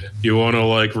grade. You want to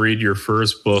like read your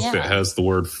first book that has the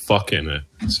word fuck in it.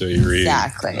 So you read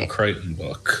a Crichton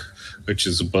book, which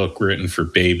is a book written for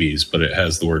babies, but it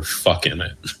has the word fuck in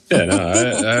it. Yeah, no,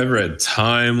 I read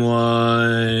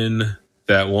Timeline,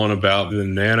 that one about the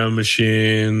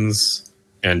nanomachines,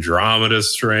 Andromeda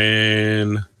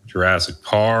Strain, Jurassic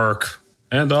Park,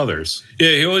 and others.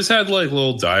 Yeah, he always had like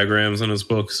little diagrams in his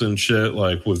books and shit,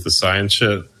 like with the science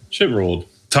shit. Shit ruled.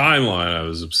 Timeline I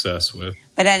was obsessed with.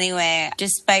 But anyway,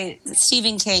 despite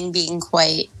Stephen King being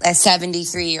quite a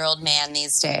 73-year-old man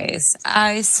these days,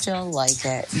 I still like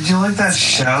it. Did you like that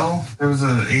show? There was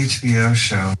an HBO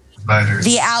show. Spiders.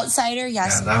 The Outsider?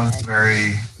 Yes. Yeah, that was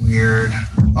very weird.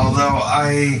 Although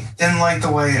I didn't like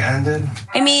the way it ended.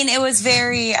 I mean, it was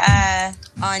very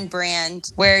on brand,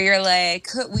 where you're like,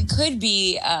 we could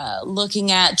be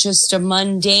looking at just a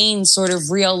mundane sort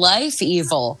of real life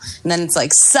evil. And then it's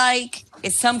like, psych.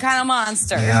 It's some kind of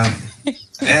monster. Yeah.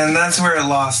 And that's where it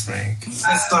lost me.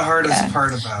 That's the hardest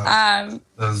part about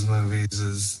those movies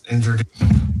is introducing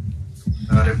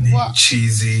not it being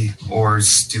cheesy or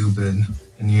stupid.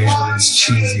 And usually it's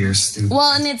cheesy or stupid.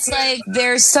 Well, and it's like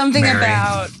there's something Mary.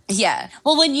 about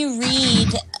well, when you read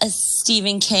a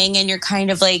Stephen King and you're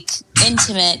kind of like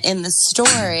intimate in the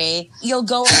story, you'll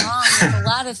go along with a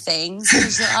lot of things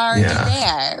because you're already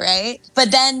there, right?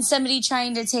 But then somebody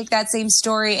trying to take that same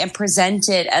story and present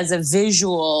it as a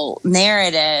visual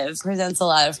narrative presents a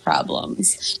lot of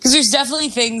problems, because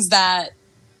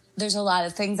there's a lot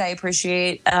of things I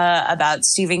appreciate about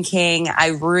Stephen King. I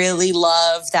really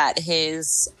love that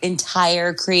his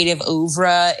entire creative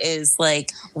oeuvre is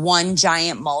like one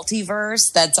giant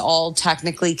multiverse that's all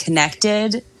technically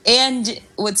connected. And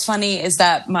what's funny is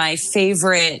that my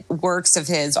favorite works of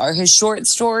his are his short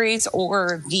stories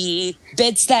or the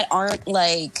bits that aren't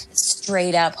like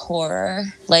straight up horror.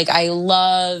 Like I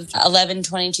love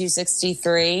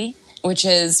 11/22/63, which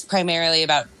is primarily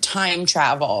about time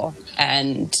travel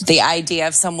and the idea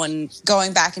of someone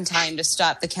going back in time to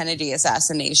stop the Kennedy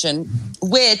assassination,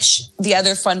 which the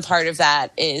other fun part of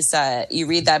that is you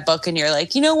read that book and you're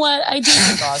like, you know what? I do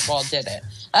think Oswald did it.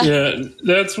 Yeah,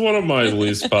 that's one of my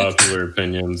least popular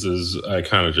opinions is I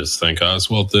kind of just think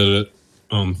Oswald did it.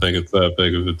 I don't think it's that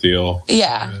big of a deal.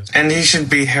 Yeah. And he should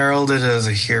be heralded as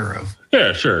a hero.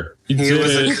 Yeah, sure. He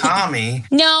was a commie.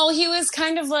 No, he was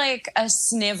kind of like a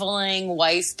sniveling,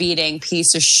 wife-beating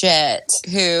piece of shit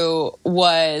who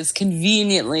was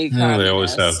conveniently communist. They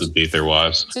always have to beat their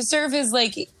wives. To serve his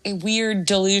like weird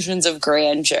delusions of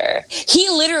grandeur. He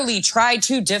literally tried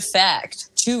to defect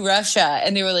to Russia,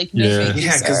 and they were like, no, thank you,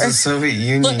 Yeah, because sir. the Soviet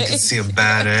Union could see a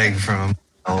bad egg from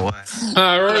away.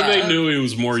 Or they knew he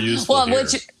was more useful here.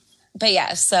 But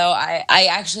yeah, so I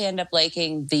actually end up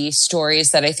liking the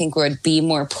stories that I think would be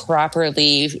more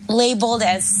properly labeled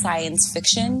as science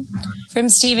fiction from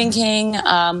Stephen King,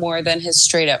 more than his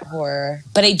straight up horror.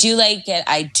 But I do like it.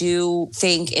 I do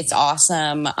think it's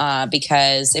awesome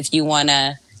because if you want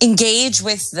to engage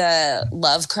with the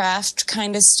Lovecraft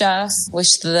kind of stuff,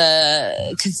 which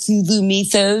the Cthulhu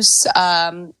mythos,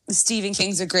 Stephen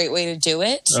King's a great way to do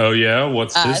it. Oh yeah,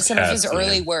 what's his some of his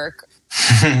early work.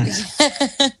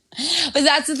 But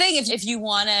that's the thing. If you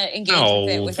want to engage with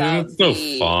it without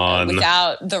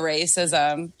the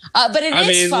racism, but it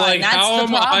is fun. Like, that's how the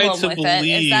am I problem to with believe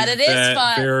it. Is that it is that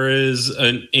fun. there is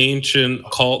an ancient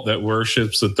cult that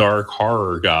worships a dark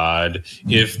horror god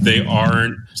if they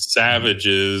aren't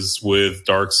savages with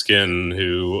dark skin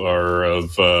who are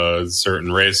of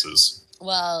certain races?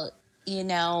 Well, you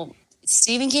know,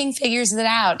 Stephen King figures it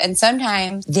out, and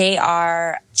sometimes they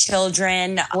are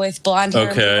children with blonde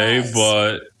hair. Okay,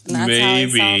 but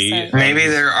maybe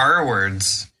there are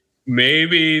words.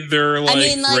 Maybe they're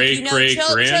like, great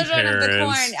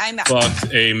grandparents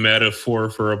fucked a metaphor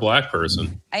for a black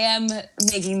person. I am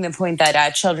making the point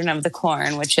that Children of the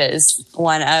Corn, which is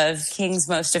one of King's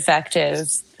most effective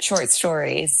short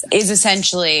stories, is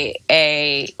essentially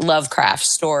a Lovecraft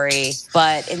story,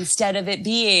 but instead of it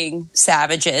being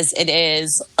savages, it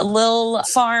is a little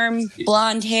farm,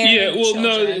 blonde hair. Yeah, well,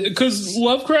 no, because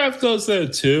Lovecraft does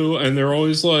that too, and they're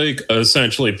always like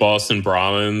essentially Boston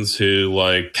Brahmins who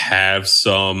like have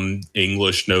some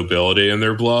English nobility in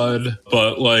their blood,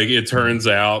 but like it turns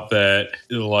out that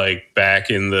like back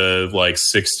in the like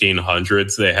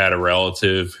 1600s, they had a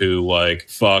relative who like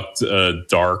fucked a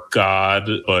dark god,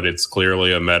 but it's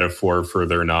clearly a metaphor for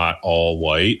they're not all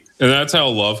white. And that's how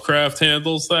Lovecraft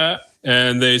handles that.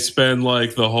 And they spend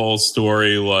like the whole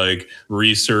story like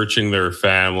researching their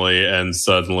family and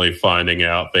suddenly finding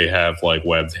out they have like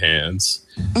webbed hands.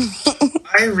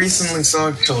 I recently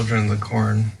saw Children of the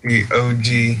Corn, the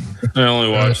OG. I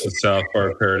only watched the South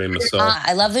Park parody myself.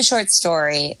 I love the short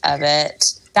story of it.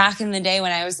 Back in the day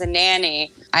when I was a nanny,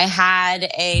 I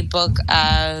had a book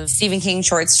of Stephen King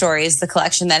short stories, the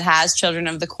collection that has Children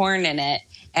of the Corn in it.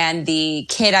 And the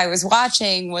kid I was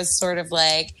watching was sort of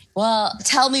like, well,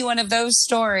 tell me one of those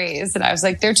stories. And I was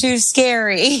like, they're too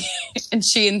scary. And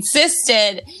she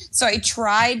insisted. So I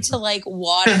tried to like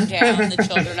water down the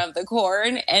Children of the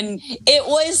Corn, and it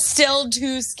was still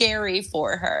too scary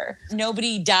for her.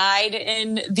 Nobody died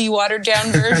in the watered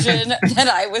down version that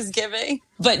I was giving.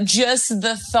 But just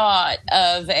the thought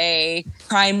of a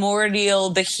primordial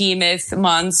behemoth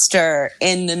monster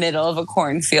in the middle of a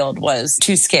cornfield was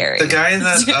too scary. The guy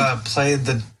that played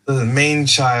the main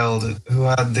child who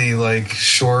had the like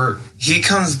short, he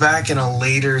comes back in a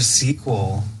later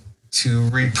sequel to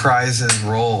reprise his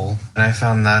role. And I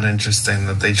found that interesting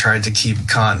that they tried to keep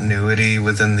continuity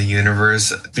within the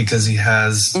universe because he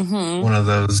has one of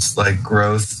those like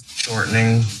growth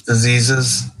shortening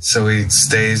diseases. So he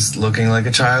stays looking like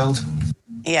a child.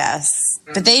 Yes.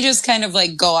 But they just kind of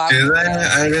like go off. Do they?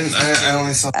 I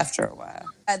only saw after a while.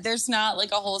 There's not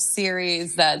like a whole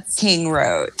series that King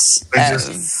wrote.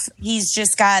 He's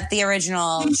just got the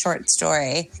original short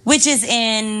story, which is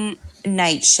in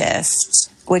Night Shift,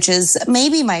 which is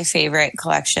maybe my favorite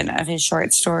collection of his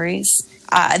short stories.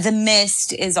 The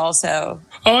Mist is also...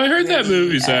 Oh, I heard that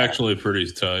movie's actually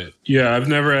pretty tight. Yeah, I've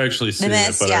never actually seen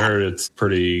it, but I heard it's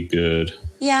pretty good.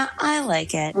 Yeah, I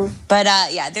like it. But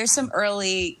there's some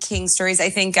early King stories, I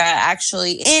think,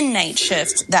 actually in Night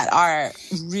Shift that are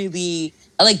really...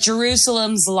 Like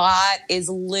Jerusalem's Lot is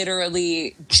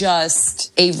literally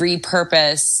just a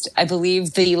repurposed, I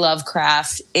believe the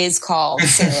Lovecraft is called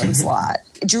Salem's Lot.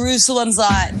 Jerusalem's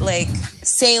Lot, like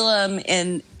Salem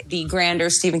in the grander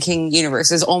Stephen King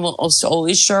universe is almost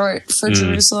always short for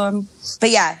Jerusalem. But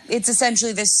yeah, it's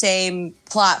essentially the same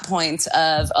plot points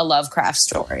of a Lovecraft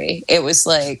story. It was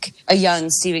like a young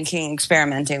Stephen King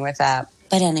experimenting with that.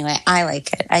 But anyway, I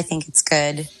like it. I think it's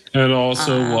good. And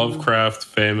also, Lovecraft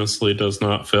famously does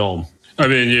not film. I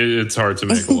mean, it's hard to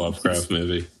make a Lovecraft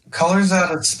movie. Colors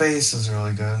Out of Space is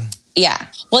really good. Yeah.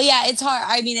 Well, yeah, it's hard.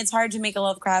 I mean, it's hard to make a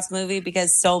Lovecraft movie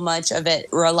because so much of it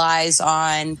relies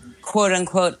on quote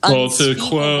unquote to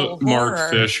quote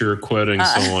Mark Fisher quoting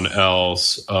someone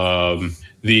else,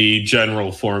 the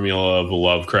general formula of a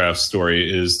Lovecraft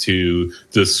story is to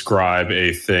describe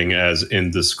a thing as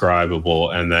indescribable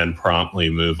and then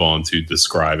promptly move on to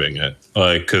describing it.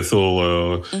 Like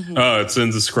Cthulhu, it's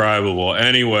indescribable.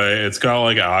 Anyway, it's got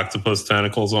like octopus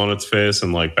tentacles on its face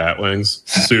and like bat wings.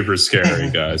 Super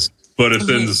scary, guys. But it's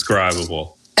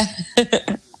indescribable.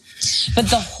 But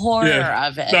the horror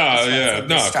of it. No,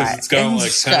 because it's got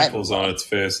like tentacles on its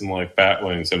face and like bat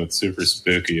wings and it's super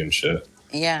spooky and shit.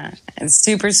 Yeah, it's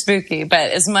super spooky.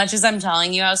 But as much as I'm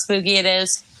telling you how spooky it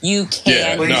is, you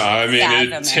can't. Yeah, no, I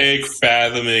mean, it'd take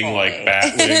fathoming like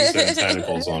bat wings and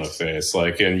tentacles on a face.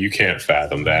 Like, and you can't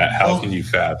fathom that. How can you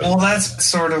fathom? Well, that's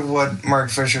sort of what Mark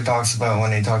Fisher talks about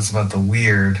when he talks about the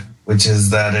weird, which is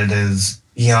that it is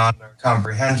beyond our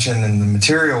comprehension in the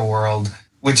material world,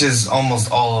 which is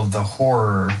almost all of the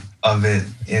horror of it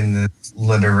in the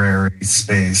literary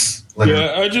space.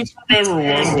 Yeah, I just remember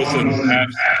one was an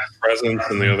absent presence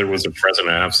and the other was a present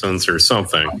absence or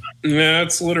something. Yeah,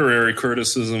 it's literary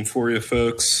criticism for you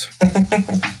folks.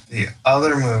 The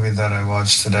other movie that I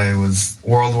watched today was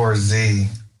World War Z.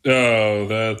 Oh,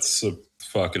 that's a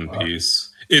fucking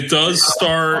piece. It does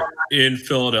start in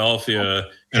Philadelphia,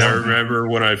 and I remember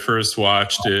when I first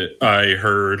watched it, I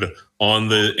heard on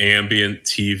the ambient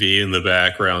TV in the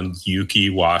background, Yuki,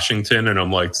 Washington. And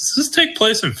I'm like, does this take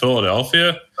place in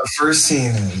Philadelphia? The first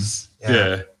scene is.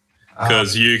 Yeah.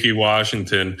 Because Yuki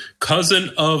Washington, cousin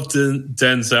of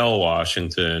Denzel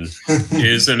Washington,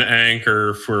 is an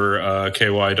anchor for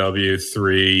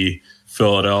KYW3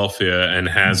 Philadelphia and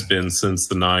has been since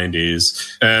the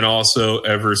 90s. And also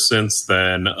ever since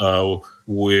then,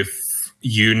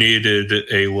 you needed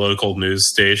a local news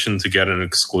station to get an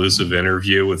exclusive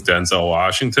interview with Denzel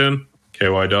Washington.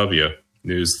 KYW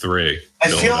News 3,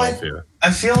 Philadelphia.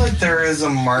 I feel like there is a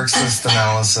Marxist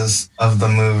analysis of the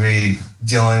movie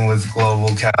dealing with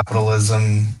global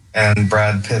capitalism and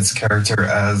Brad Pitt's character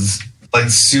as like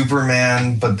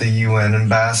Superman, but the UN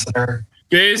ambassador.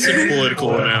 Basic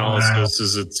political analysis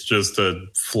is it's just a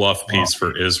fluff piece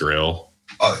for Israel.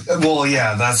 Well,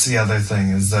 yeah, that's the other thing,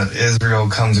 is that Israel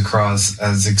comes across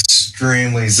as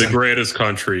extremely... The greatest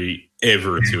country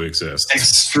ever to exist.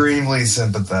 Extremely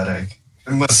sympathetic.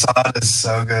 Mossad is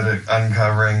so good at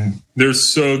uncovering... They're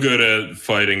so good at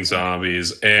fighting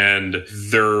zombies, and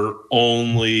their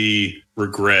only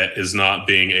regret is not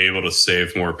being able to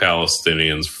save more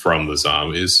Palestinians from the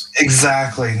zombies.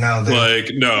 Exactly. No.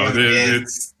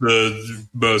 It's the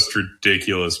most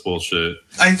ridiculous bullshit.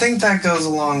 I think that goes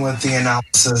along with the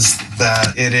analysis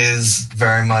that it is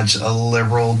very much a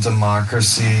liberal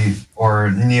democracy or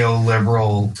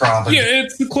neoliberal propaganda. Yeah,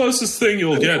 it's the closest thing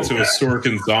you'll get to a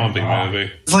Sorkin zombie movie.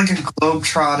 It's like a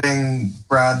globe-trotting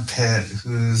Brad Pitt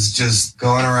who's just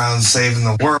going around saving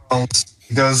the world.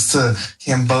 He goes to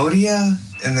Cambodia,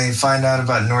 and they find out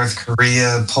about North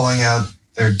Korea pulling out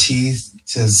their teeth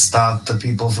to stop the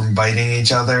people from biting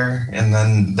each other, and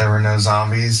then there were no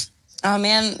zombies. Oh,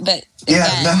 man, but...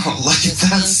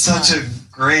 that's such a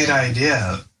great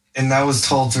idea. And that was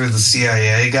told through the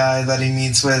CIA guy that he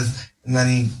meets with, and then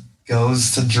he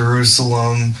goes to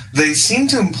Jerusalem. They seem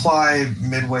to imply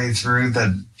midway through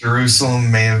that Jerusalem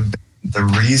may have been the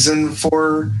reason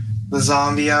for the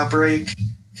zombie outbreak,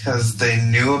 because they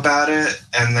knew about it,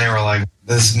 and they were like,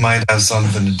 this might have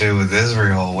something to do with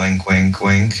Israel, wink, wink,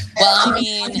 wink. Well, I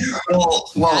mean, okay,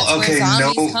 that's where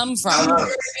zombies come from.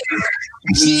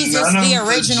 Jesus, none the of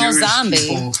original Jewish zombie.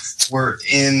 people were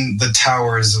in the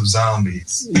towers of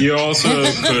zombies. You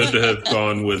also could have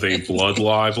gone with a blood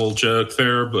libel joke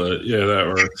there, but yeah, that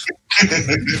works.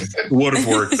 Would have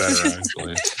worked better,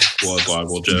 actually. Blood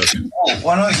libel joke.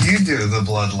 Why don't you do the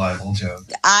blood libel joke?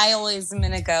 I always am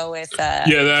going to go with yeah,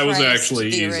 that was Christ, actually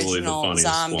the easily the original funniest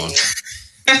zombie. one.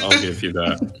 I'll give you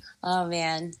that. Oh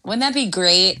man, wouldn't that be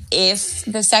great if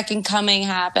the second coming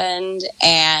happened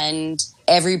and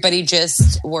everybody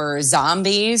just were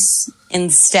zombies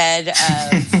instead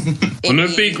of Wouldn't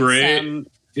it be great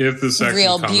if the second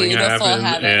real coming beautiful happened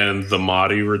heaven. and the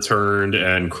Mahdi returned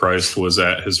and Christ was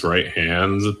at his right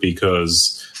hand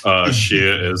because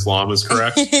Shia Islam is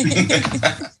correct?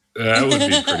 That would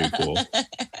be pretty cool.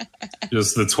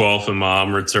 Just the 12th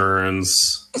Imam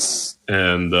returns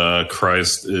and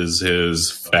Christ is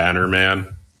his banner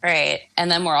man. Right.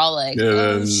 And then we're all like,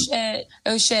 oh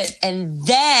shit. And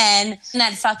then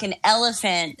that fucking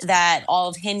elephant that all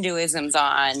of Hinduism's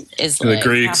on is the like,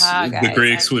 Greeks, guys, the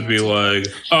Greeks would be like,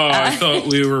 oh, I thought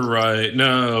we were right.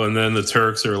 No. And then the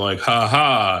Turks are like,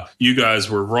 ha, you guys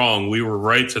were wrong. We were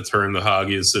right to turn the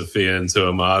Hagia Sophia into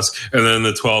a mosque. And then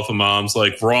the 12th Imam's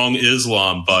like, wrong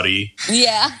Islam, buddy.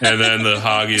 Yeah. And then the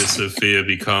Hagia Sophia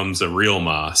becomes a real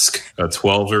mosque, a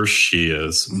 12er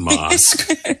Shia's mosque.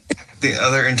 The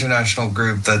other international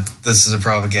group that this is a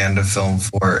propaganda film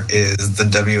for is the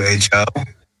WHO.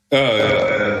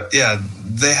 Yeah,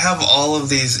 they have all of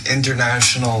these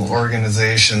international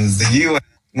organizations, the UN,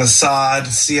 Mossad,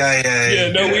 CIA.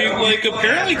 Yeah, no, we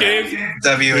apparently gave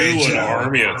WHO an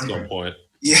army at some point.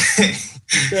 Yeah.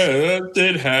 Yeah, that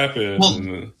did happen.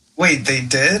 Well, wait, they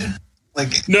did?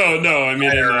 No, I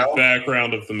mean in the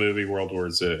background of the movie World War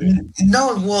Z.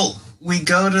 No, well, we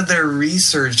go to their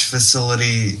research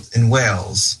facility in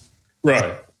Wales.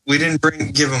 Right. We didn't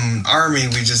give them an army.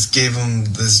 We just gave them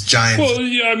this giant. Well,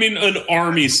 yeah, I mean an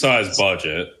army-sized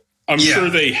budget. I'm sure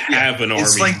they have an army.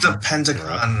 It's like the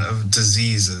Pentagon of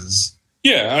diseases.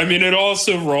 Yeah, I mean, it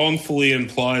also wrongfully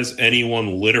implies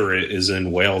anyone literate is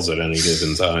in Wales at any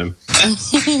given time.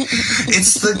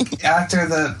 It's the actor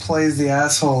that plays the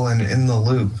asshole in The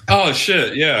Loop. Oh,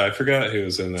 shit. Yeah, I forgot he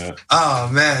was in that.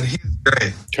 Oh, man, he's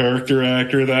great. Character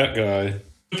actor, that guy.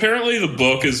 Apparently, the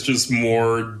book is just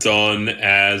more done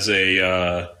as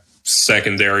a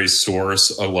secondary source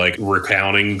of,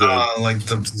 recounting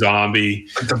the zombie.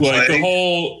 The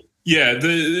whole... Yeah,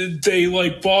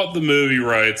 they bought the movie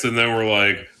rights and then were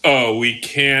like, oh, we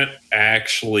can't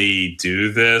actually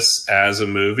do this as a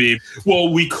movie.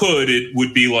 Well, we could. It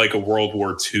would be like a World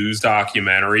War II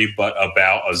documentary, but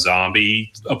about a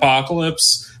zombie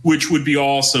apocalypse, which would be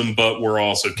awesome, but we're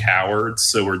also cowards,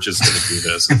 so we're just going to do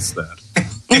this instead.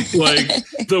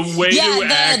 The way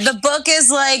the book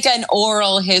is like an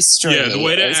oral history. Yeah, the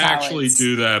way to actually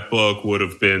do that book would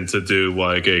have been to do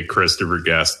a Christopher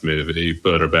Guest movie,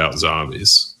 but about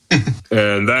zombies.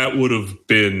 And that would have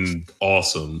been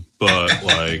awesome, but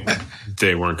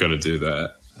they weren't going to do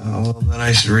that. Oh, well, then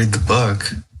I should read the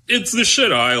book. It's the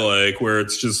shit I like, where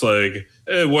it's just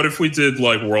what if we did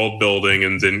world building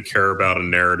and didn't care about a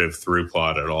narrative through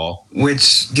plot at all?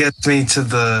 Which gets me to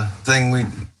the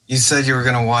thing you said you were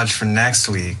going to watch for next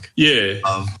week. Yeah.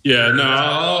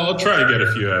 I'll try to get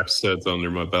a few episodes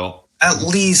under my belt. At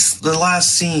least the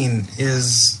last scene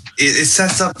it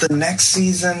sets up the next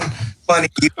season. All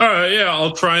right, yeah,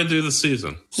 I'll try and do the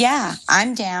season. Yeah,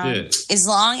 I'm down. Yeah. As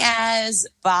long as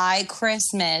by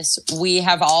Christmas we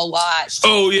have all watched.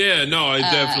 Oh, yeah, no, I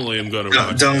definitely am going to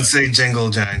watch Don't say Jingle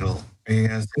Jangle.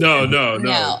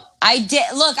 No. I did.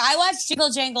 Look, I watched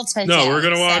Jingle Jangle today. No, we're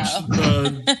going to watch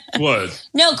what?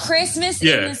 No, Christmas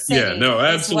in the City. Yeah, no,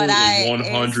 absolutely.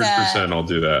 100% I'll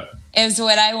do that. Is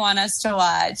what I want us to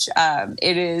watch.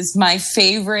 It is my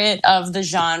favorite of the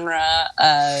genre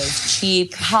of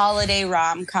cheap holiday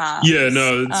rom-coms. Yeah,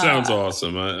 no, it sounds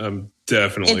awesome. I'm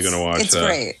definitely going to watch that. It's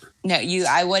great. No,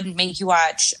 I wouldn't make you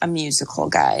watch a musical,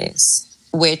 guys,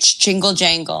 which Jingle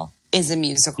Jangle is a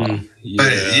musical. But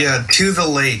To the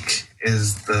Lake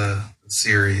is the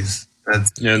series.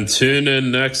 And tune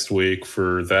in next week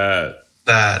for that.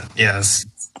 Yes.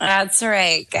 That's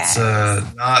right, guys.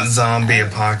 It's not zombie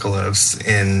apocalypse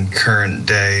in current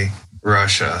day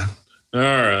Russia. All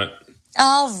right.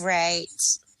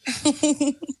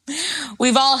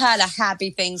 We've all had a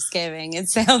happy Thanksgiving, it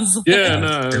sounds like. Yeah,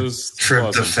 no, it was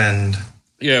tryptophan.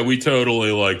 Yeah, we totally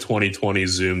 2020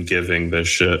 Zoom giving this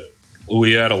shit.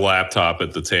 We had a laptop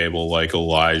at the table like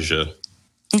Elijah.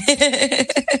 Had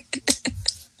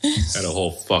a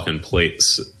whole fucking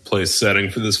place setting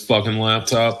for this fucking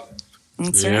laptop.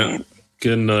 That's right.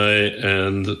 Good night,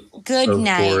 and good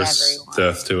night, course, everyone.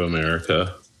 Death to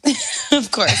America. Of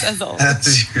course, as always.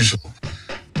 As usual.